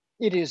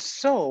it is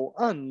so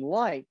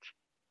unlike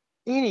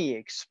any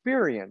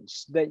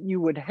experience that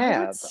you would I would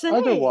have say,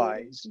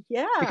 otherwise,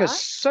 because yeah.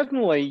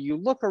 suddenly you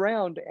look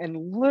around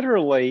and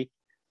literally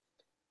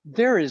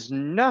there is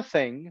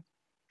nothing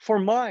for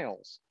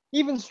miles,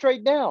 even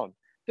straight down.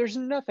 There's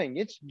nothing.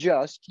 It's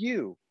just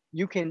you.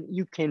 You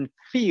can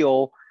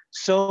feel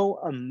so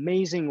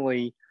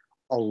amazingly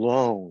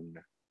alone,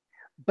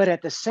 but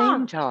at the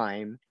same Huh.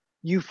 time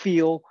you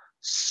feel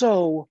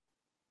so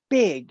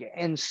big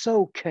and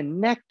so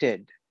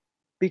connected,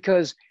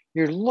 because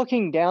you're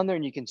looking down there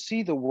and you can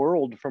see the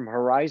world from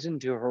horizon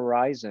to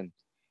horizon,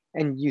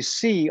 and you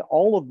see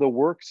all of the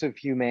works of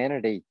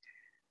humanity.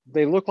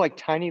 They look like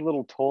tiny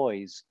little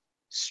toys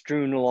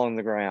strewn along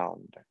the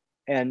ground,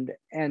 and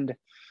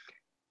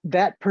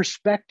that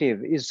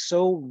perspective is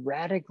so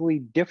radically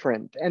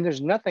different. And there's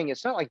nothing,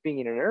 it's not like being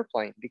in an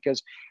airplane,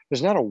 because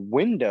there's not a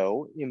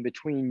window in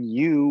between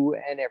you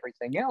and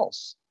everything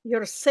else.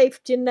 Your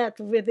safety net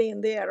within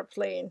the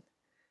airplane.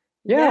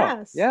 Yeah,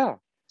 Yes. yeah.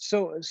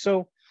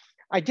 So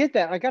I did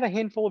that. I got a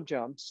handful of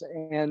jumps,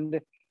 and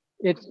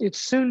it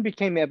soon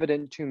became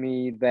evident to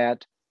me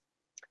that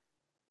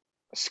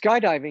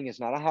skydiving is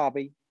not a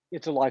hobby,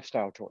 it's a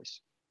lifestyle choice.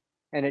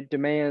 And it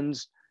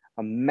demands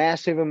a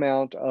massive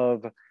amount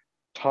of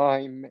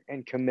time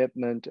and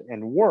commitment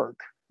and work,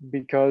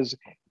 because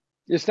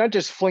it's not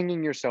just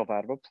flinging yourself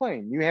out of a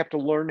plane. You have to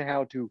learn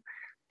how to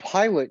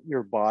pilot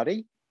your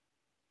body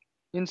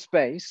in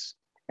space,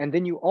 and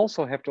then you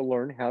also have to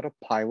learn how to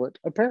pilot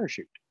a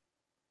parachute.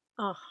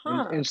 And,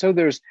 Uh-huh. and so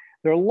there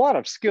are a lot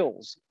of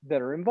skills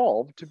that are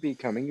involved to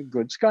becoming a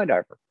good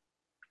skydiver.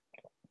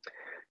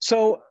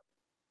 So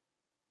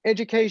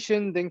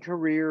education, then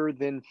career,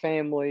 then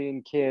family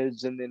and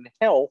kids, and then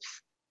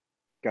health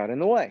got in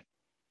the way.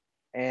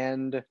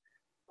 And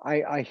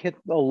I hit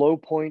a low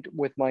point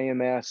with my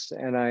MS,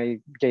 and I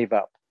gave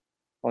up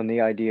on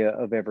the idea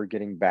of ever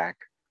getting back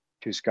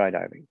to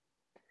skydiving.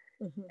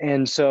 Mhm.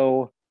 And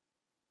so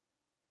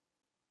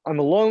I'm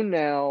alone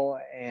now,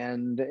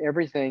 and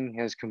everything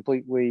has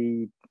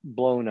completely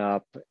blown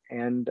up.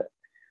 And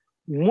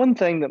one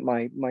thing that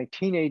my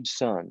teenage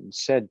son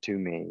said to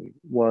me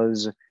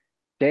was,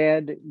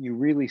 "Dad, you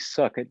really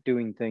suck at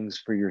doing things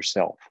for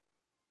yourself."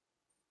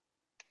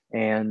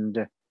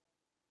 And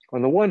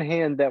on the one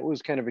hand, that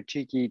was kind of a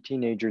cheeky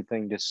teenager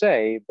thing to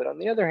say, but on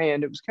the other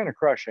hand, it was kind of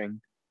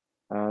crushing,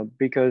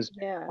 because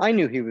Yeah. I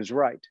knew he was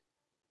right.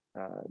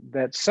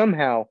 That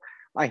somehow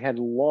I had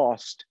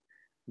lost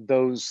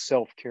those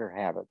self care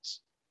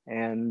habits.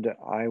 and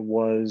I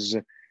was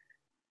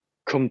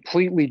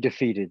completely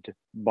defeated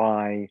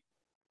by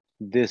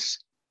this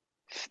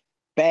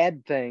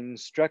bad thing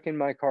struck in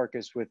my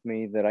carcass with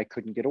me that I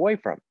couldn't get away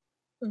from.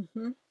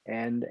 Mm-hmm.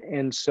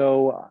 And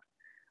so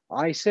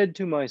I said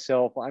to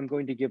myself, I'm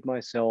going to give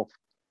myself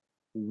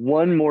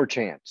one more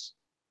chance.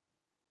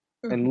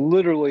 Mm-hmm. And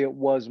literally, it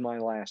was my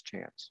last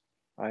chance.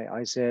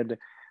 I said,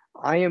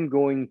 I am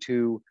going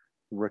to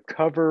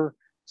recover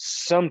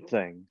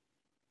something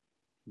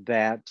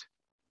that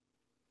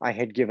I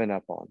had given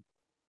up on,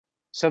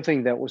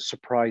 something that was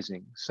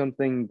surprising,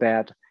 something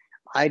that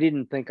I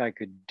didn't think I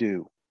could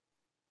do.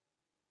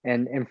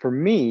 And for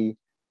me,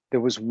 there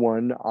was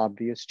one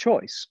obvious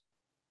choice.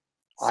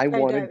 I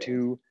wanted Skydiving.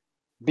 to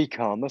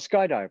become a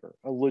skydiver,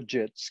 a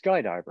legit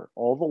skydiver,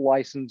 all the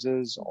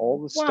licenses,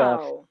 all the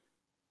stuff, Wow.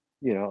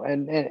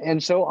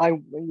 and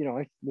so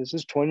this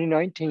is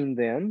 2019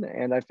 then,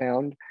 and I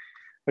found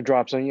a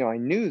drop zone. I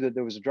knew that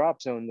there was a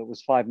drop zone that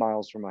was 5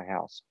 miles from my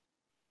house.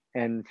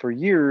 And for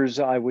years,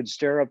 I would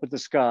stare up at the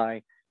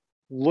sky,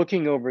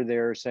 looking over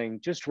there, saying,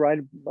 just right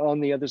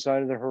on the other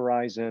side of the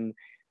horizon,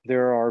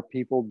 there are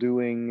people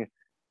doing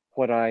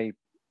what I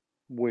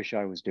wish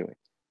I was doing.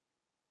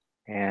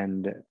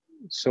 And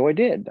so I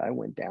did. I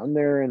went down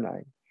there and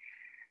I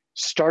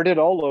started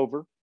all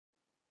over.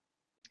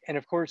 And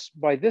of course,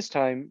 by this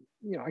time,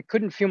 I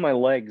couldn't feel my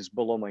legs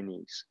below my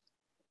knees.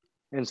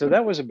 And so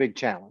that was a big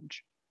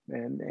challenge.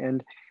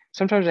 And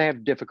sometimes I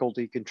have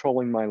difficulty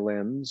controlling my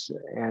limbs.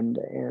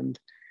 And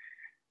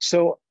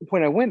so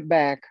when I went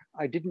back,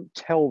 I didn't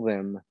tell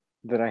them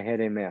that I had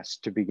MS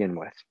to begin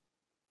with,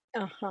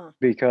 Uh-huh.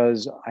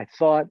 because I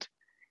thought,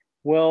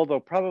 well, they'll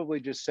probably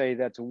just say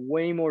that's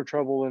way more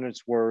trouble than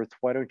it's worth.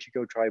 Why don't you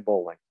go try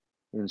bowling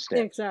instead?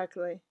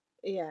 Exactly.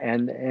 Yeah.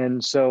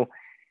 And so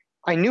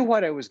I knew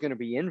what I was going to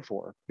be in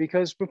for,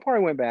 because before I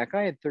went back,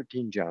 I had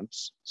 13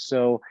 jumps.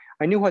 So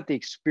I knew what the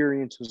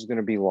experience was going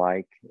to be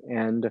like.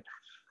 And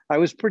I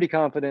was pretty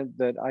confident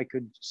that I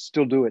could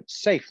still do it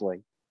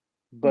safely,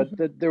 but Mm-hmm.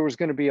 that there was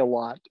going to be a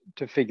lot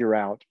to figure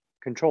out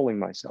controlling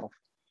myself.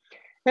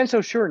 And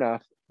so sure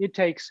enough, it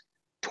takes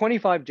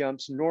 25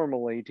 jumps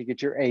normally to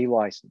get your A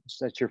license.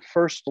 That's your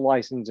first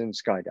license in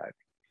skydiving.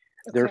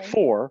 There are Okay.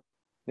 4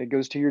 that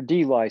goes to your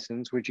D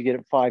license, which you get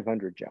at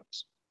 500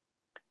 jumps.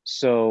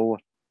 So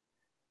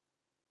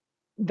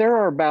there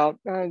are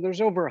there's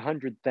over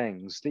 100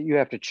 things that you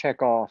have to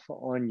check off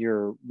on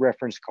your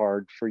reference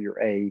card for your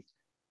A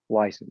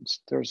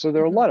license. So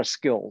there are a lot of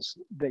skills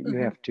that you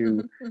have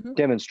to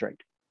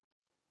demonstrate.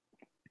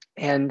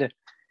 And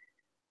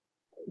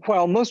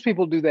while most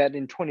people do that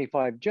in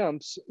 25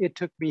 jumps, it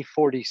took me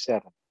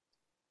 47.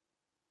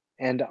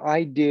 And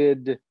I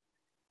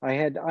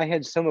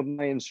had some of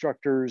my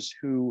instructors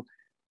who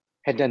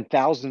had done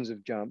thousands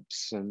of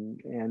jumps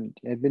and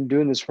had been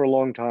doing this for a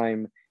long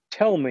time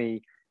tell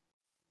me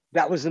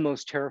that was the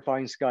most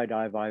terrifying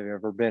skydive I've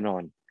ever been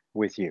on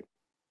with you,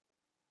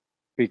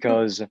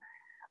 because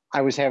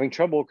I was having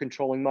trouble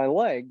controlling my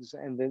legs.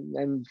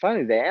 And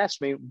finally they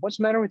asked me, what's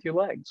the matter with your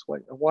legs?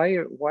 Why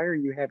are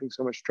you having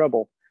so much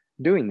trouble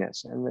doing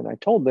this? And then I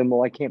told them,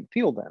 well, I can't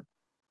feel them.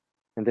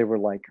 And they were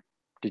like,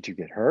 did you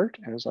get hurt?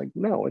 And I was like,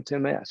 no, it's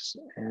MS.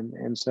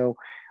 And so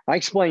I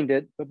explained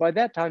it, but by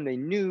that time they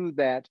knew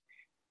that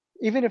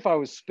even if I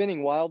was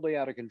spinning wildly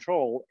out of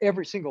control,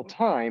 every single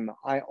time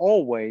I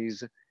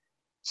always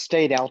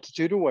stayed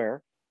altitude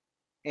aware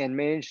and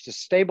managed to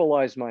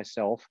stabilize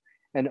myself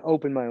and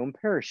open my own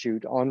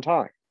parachute on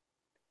time.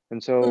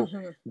 And so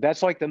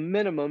that's like the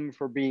minimum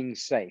for being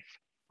safe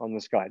on the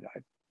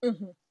skydive.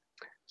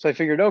 So I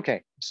figured,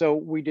 okay, so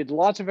we did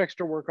lots of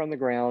extra work on the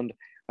ground.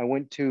 I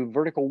went to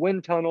vertical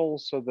wind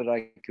tunnels so that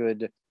I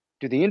could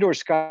do the indoor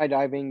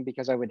skydiving,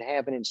 because I would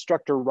have an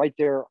instructor right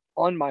there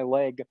on my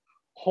leg,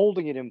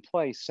 holding it in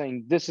place,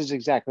 saying, this is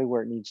exactly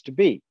where it needs to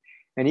be.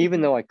 And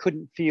even though I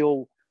couldn't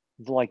feel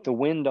like the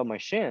wind on my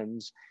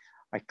shins,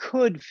 I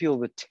could feel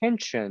the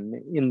tension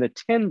in the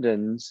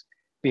tendons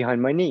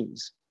behind my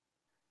knees.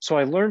 So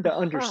I learned to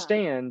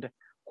understand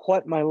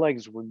what my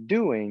legs were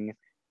doing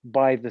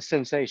by the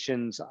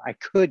sensations I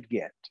could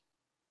get.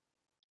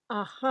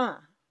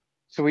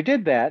 So we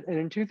did that. And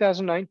in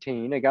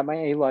 2019, I got my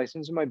A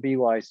license and my B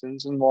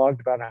license and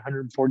logged about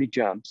 140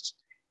 jumps.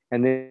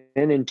 And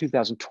then in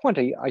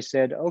 2020, I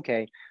said,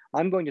 okay,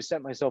 I'm going to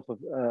set myself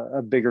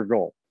a bigger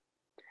goal.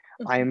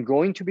 I am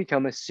going to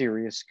become a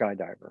serious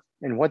skydiver.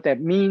 And what that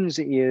means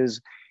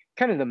is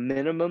kind of the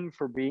minimum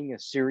for being a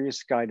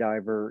serious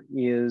skydiver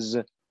is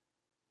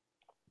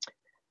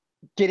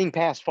getting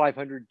past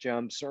 500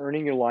 jumps,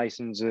 earning your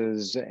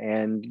licenses,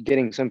 and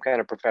getting some kind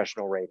of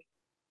professional rating.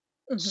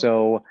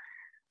 So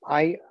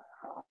I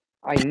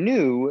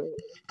knew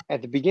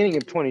at the beginning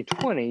of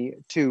 2020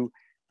 to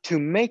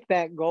make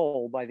that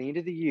goal by the end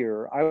of the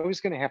year, I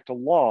was going to have to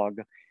log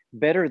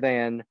better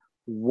than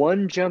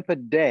 1 jump a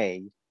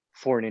day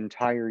for an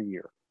entire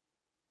year.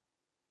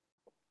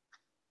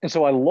 And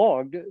so I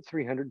logged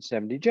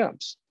 370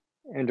 jumps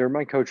and earned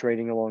my coach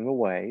rating along the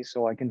way,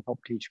 so I can help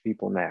teach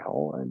people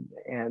now.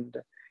 And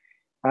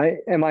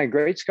am I a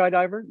great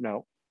skydiver?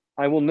 No.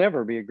 I will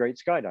never be a great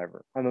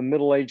skydiver. I'm a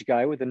middle-aged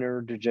guy with a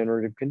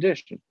neurodegenerative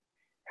condition.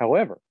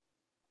 However,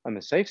 I'm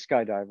a safe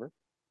skydiver.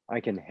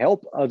 I can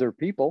help other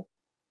people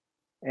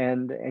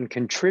and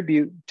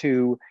contribute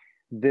to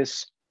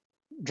this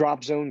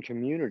drop zone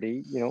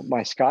community,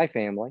 my Sky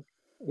family,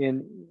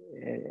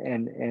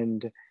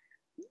 and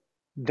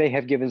they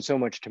have given so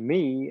much to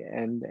me,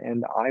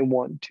 and I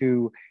want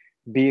to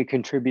be a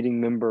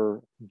contributing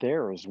member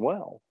there as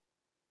well.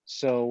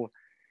 So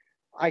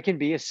I can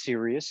be a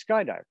serious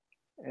skydiver.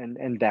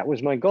 And that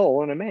was my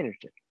goal, and I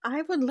managed it.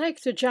 I would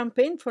like to jump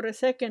in for a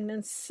second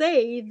and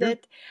say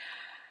that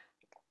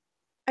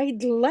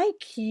I'd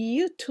like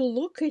you to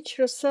look at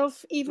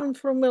yourself even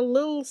from a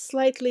little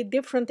slightly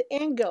different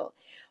angle.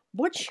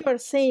 What you're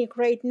saying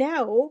right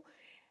now,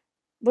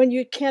 when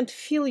you can't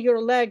feel your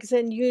legs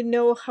and you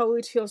know how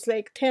it feels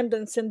like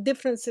tendons and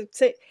different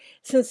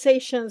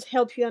sensations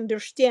help you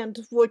understand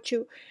what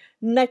you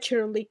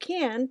naturally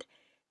can't,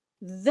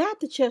 that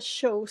just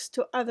shows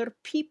to other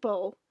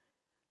people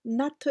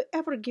not to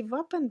ever give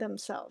up on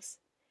themselves.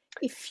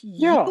 If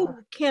you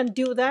can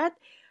do that,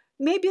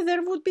 maybe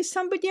there would be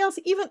somebody else,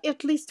 even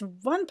at least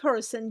one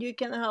person you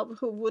can help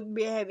who would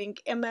be having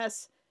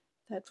MS.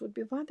 That would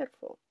be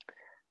wonderful.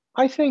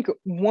 I think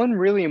one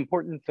really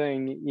important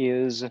thing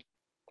is,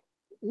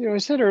 I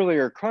said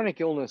earlier,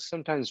 chronic illness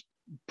sometimes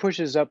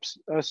pushes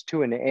us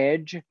to an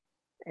edge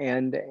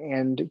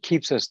and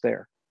keeps us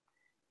there.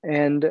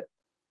 And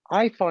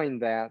I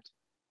find that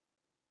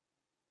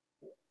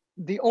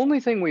the only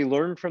thing we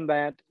learn from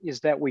that is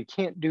that we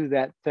can't do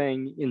that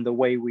thing in the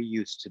way we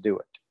used to do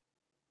it.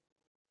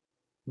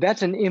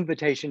 That's an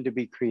invitation to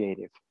be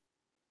creative.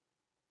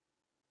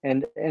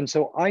 And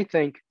so I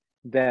think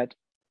that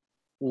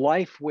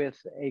life with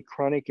a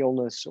chronic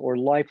illness or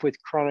life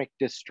with chronic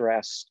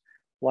distress,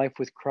 life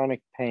with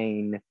chronic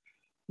pain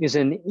is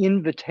an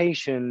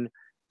invitation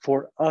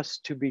for us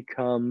to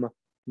become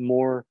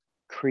more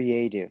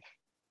creative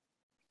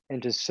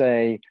and to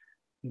say,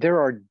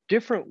 there are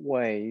different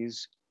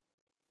ways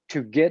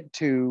to get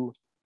to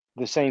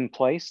the same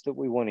place that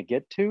we want to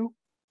get to,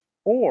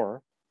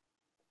 or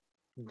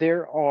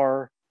there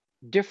are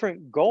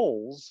different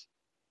goals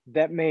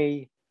that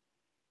may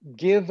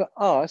give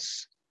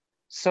us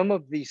some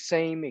of the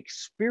same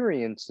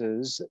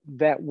experiences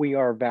that we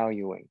are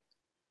valuing.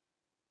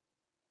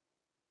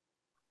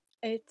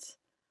 It's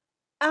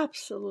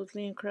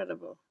absolutely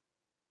incredible.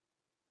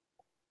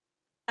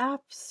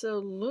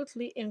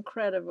 Absolutely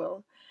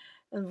incredible.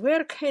 And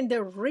we're kind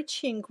of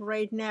reaching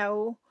right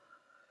now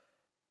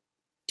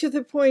to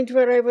the point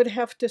where I would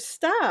have to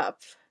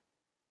stop.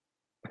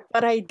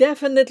 But I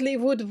definitely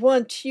would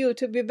want you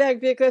to be back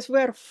because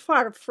we're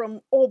far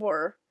from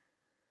over.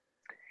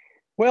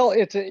 Well,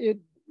 it's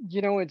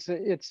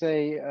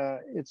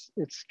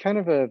kind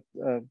of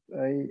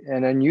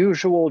an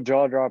unusual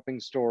jaw-dropping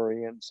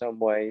story in some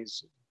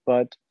ways,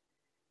 but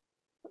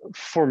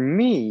for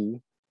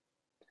me,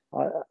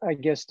 I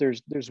guess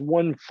there's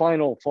one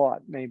final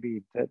thought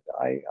maybe that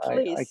I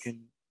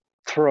can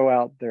throw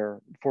out there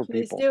for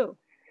Please people. do.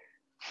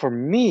 For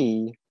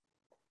me,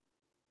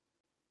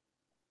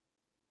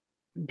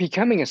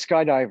 becoming a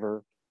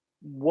skydiver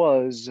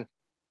was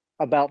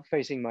about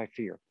facing my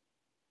fear,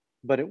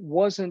 but it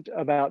wasn't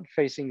about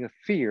facing the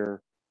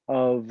fear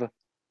of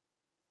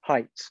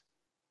heights.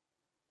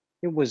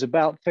 It was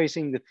about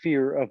facing the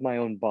fear of my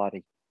own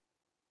body.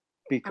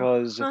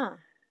 Because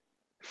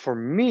for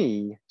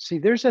me, see,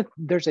 there's a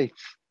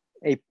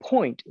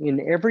point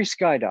in every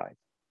skydive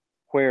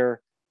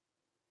where,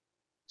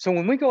 so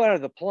when we go out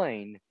of the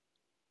plane,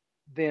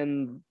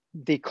 then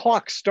the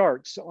clock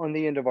starts on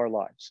the end of our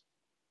lives.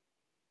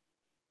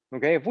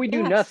 Okay, if we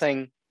do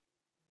nothing,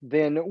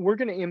 then we're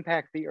going to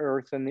impact the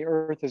earth, and the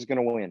earth is going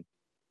to win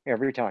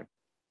every time.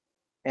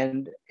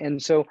 And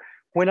so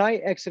when I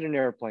exit an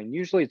airplane,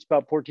 usually it's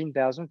about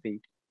 14,000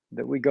 feet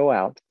that we go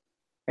out,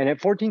 and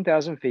at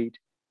 14,000 feet,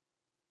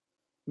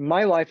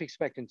 my life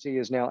expectancy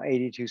is now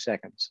 82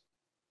 seconds.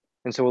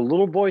 And so a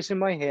little voice in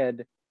my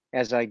head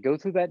as I go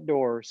through that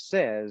door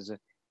says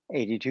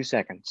 82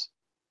 seconds.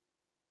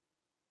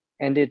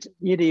 And it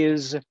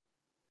is,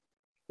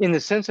 in the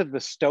sense of the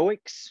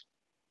Stoics,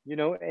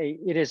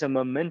 it is a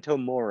memento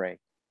mori.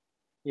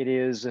 It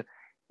is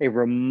a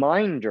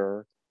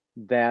reminder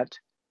that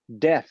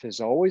death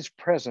is always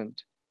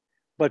present,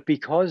 but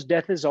because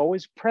death is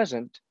always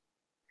present,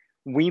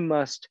 we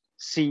must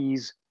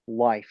seize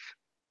life.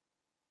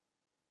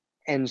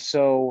 And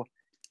so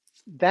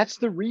that's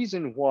the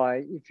reason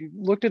why, if you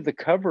looked at the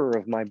cover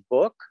of my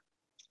book,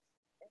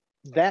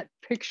 that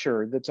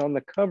picture that's on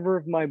the cover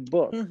of my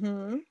book,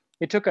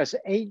 it took us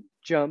 8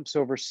 jumps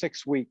over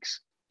 6 weeks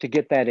to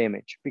get that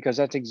image, because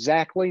that's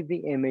exactly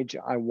the image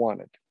I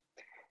wanted.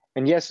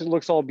 And yes, it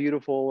looks all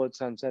beautiful at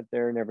sunset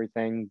there and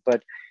everything,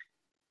 but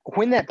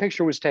when that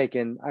picture was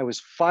taken, I was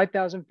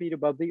 5,000 feet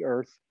above the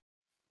earth,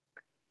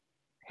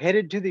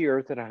 headed to the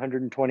earth at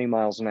 120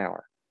 miles an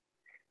hour.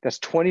 That's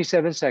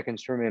 27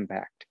 seconds from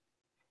impact.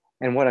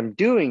 And what I'm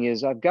doing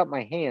is I've got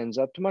my hands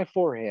up to my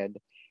forehead,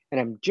 and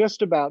I'm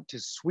just about to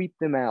sweep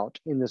them out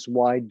in this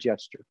wide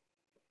gesture.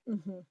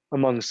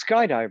 Among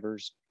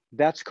skydivers,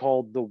 that's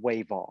called the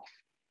wave off.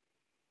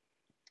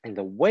 And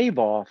the wave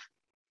off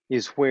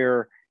is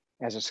where,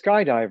 as a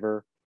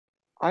skydiver,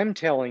 I'm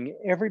telling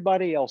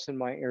everybody else in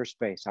my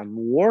airspace, I'm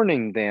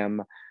warning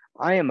them,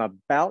 I am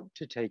about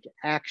to take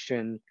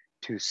action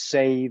to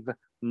save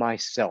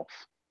myself.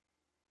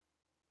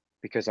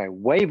 Because I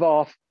wave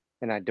off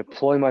and I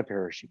deploy my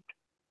parachute.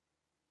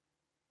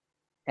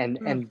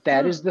 And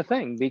that is the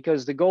thing,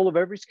 because the goal of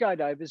every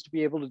skydive is to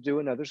be able to do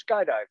another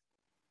skydive.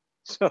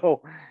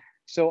 So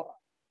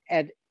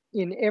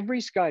in every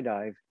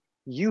skydive,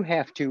 you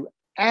have to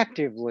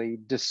actively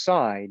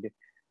decide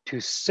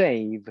to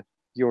save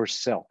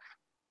yourself.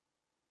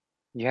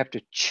 You have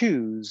to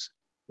choose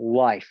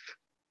life.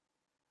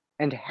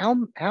 And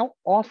how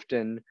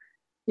often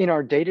in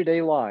our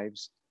day-to-day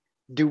lives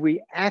do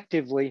we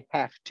actively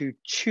have to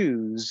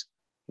choose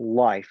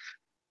life?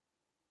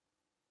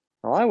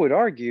 Now, I would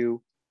argue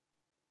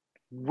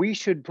we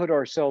should put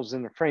ourselves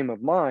in the frame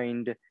of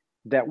mind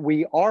that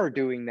we are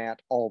doing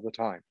that all the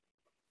time.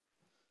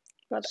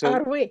 But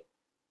are we?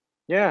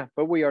 Yeah,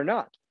 but we are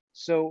not.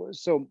 So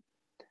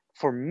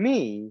for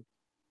me,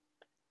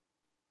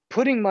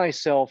 putting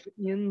myself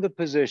in the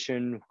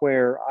position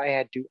where I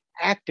had to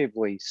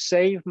actively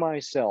save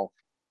myself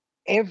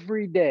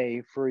every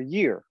day for a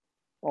year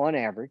on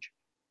average,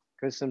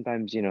 because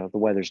sometimes, the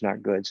weather's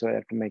not good, so I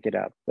have to make it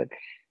up. But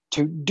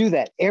to do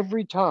that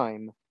every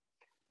time,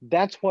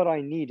 that's what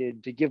I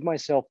needed to give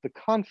myself the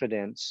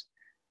confidence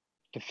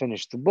to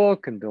finish the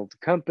book and build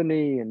the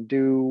company and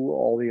do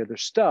all the other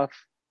stuff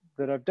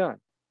that I've done.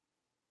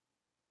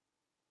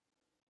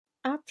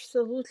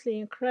 Absolutely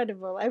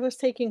incredible. I was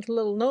taking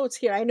little notes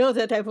here. I know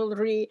that I will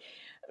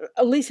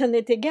listen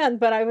it again,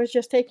 but I was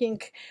just taking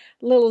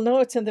little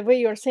notes, and the way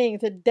you're saying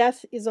that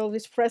death is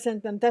always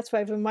present, and that's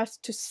why we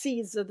must to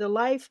seize the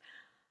life.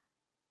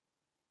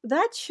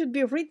 That should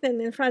be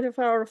written in front of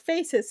our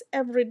faces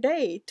every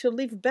day to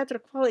live better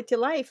quality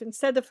life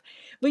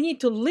we need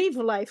to live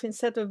life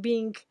instead of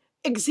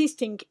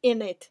existing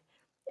in it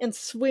and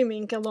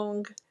swimming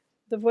along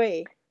the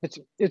way.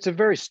 It's a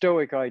very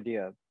stoic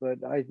idea, but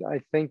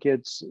I think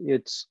it's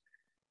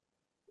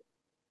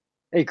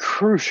a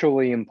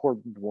crucially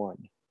important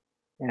one.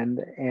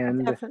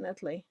 And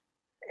definitely.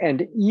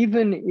 And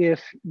even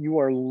if you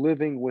are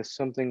living with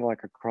something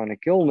like a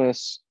chronic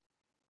illness,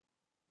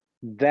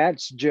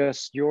 that's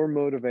just your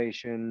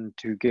motivation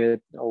to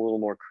get a little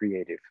more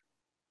creative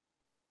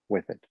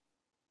with it.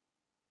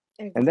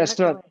 Exactly. And that's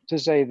not to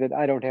say that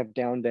I don't have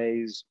down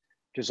days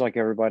just like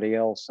everybody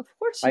else. Of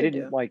course I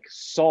didn't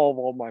solve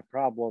all my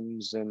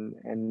problems, and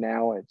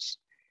now it's,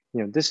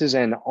 this is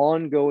an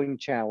ongoing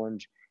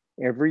challenge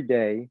every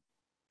day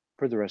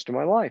for the rest of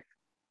my life.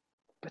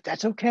 But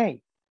that's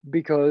okay,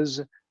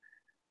 because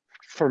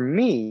for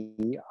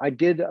me, I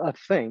did a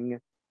thing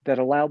that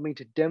allowed me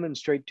to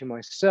demonstrate to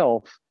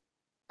myself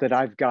that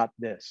I've got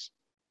this,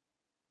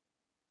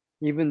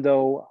 even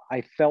though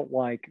I felt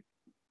like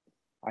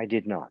I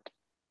did not.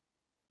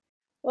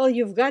 Well,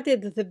 you've got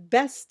it the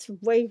best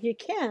way you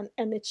can,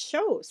 and it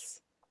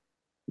shows.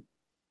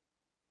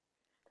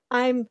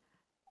 I'm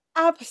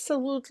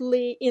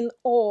absolutely in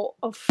awe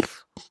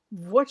of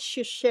what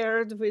you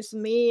shared with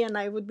me, and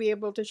I would be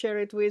able to share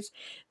it with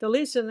the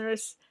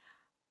listeners.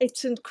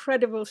 It's an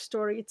incredible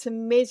story. It's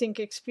amazing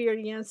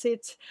experience.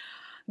 It's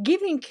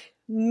giving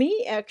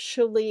me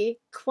actually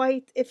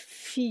quite a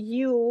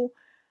few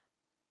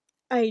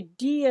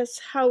ideas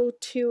how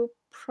to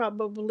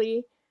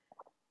probably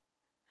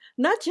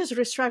not just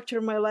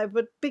restructure my life,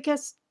 but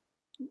because,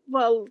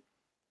 well,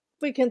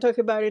 we can talk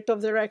about it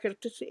off the record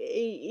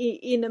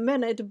in a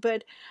minute,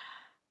 but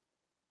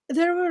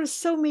there were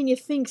so many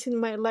things in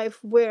my life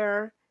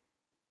where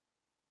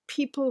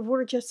people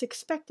were just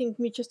expecting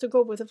me just to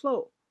go with the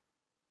flow,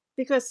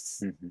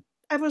 because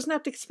I was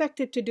not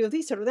expected to do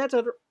this or that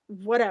or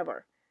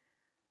whatever.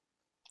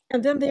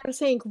 And then they are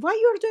saying, why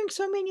you're doing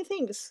so many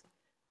things?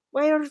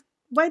 Why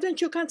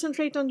don't you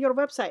concentrate on your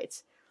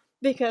websites?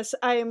 Because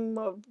I'm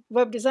a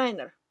web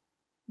designer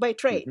by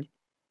trade.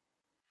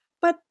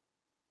 But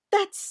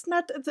that's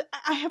not,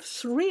 I have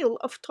thrill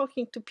of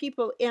talking to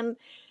people and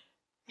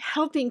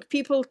helping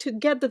people to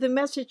get the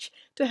message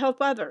to help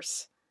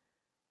others.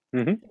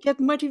 Get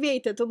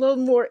motivated a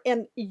little more.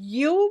 And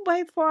you,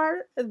 by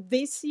far,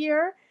 this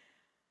year,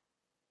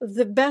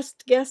 the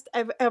best guest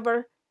I've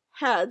ever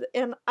had.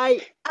 And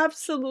I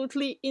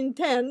absolutely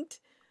intend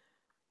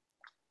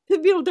to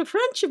build a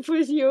friendship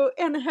with you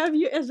and have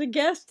you as a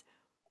guest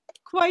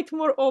quite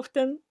more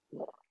often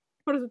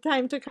for the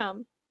time to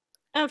come.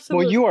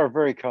 Absolutely. Well, you are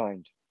very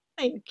kind.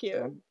 Thank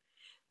you.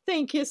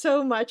 Thank you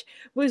so much.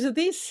 With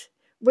this,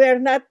 we're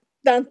not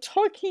done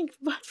talking,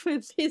 but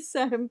with this,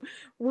 I'm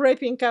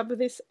wrapping up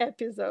this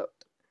episode.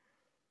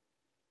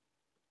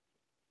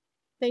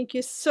 Thank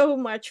you so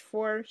much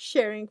for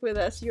sharing with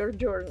us your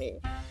journey.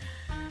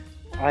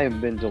 I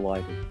have been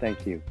delighted.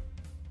 Thank you.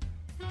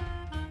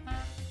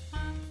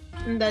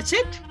 And that's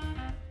it.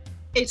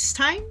 It's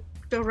time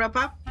to wrap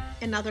up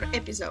another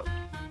episode.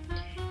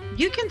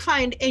 You can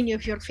find any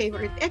of your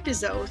favorite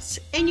episodes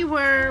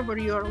anywhere where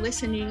you are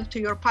listening to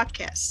your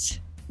podcasts: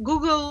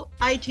 Google,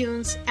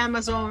 iTunes,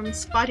 Amazon,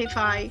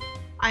 Spotify,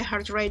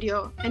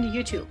 iHeartRadio, and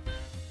YouTube.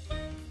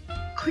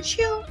 Could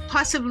you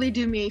possibly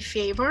do me a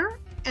favor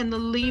and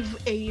leave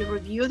a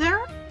review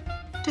there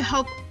to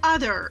help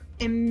other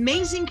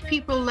amazing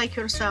people like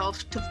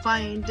yourself to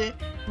find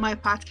my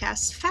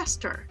podcast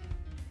faster?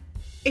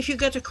 If you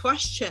got a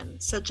question,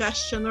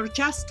 suggestion, or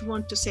just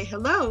want to say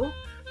hello,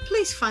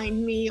 please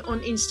find me on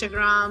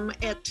Instagram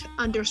at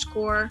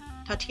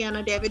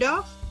 _Tatiana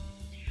Davidoff.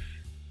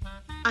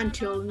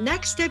 Until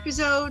next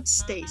episode,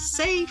 stay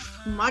safe,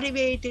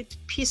 motivated,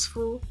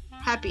 peaceful,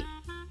 happy.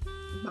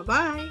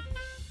 Bye-bye.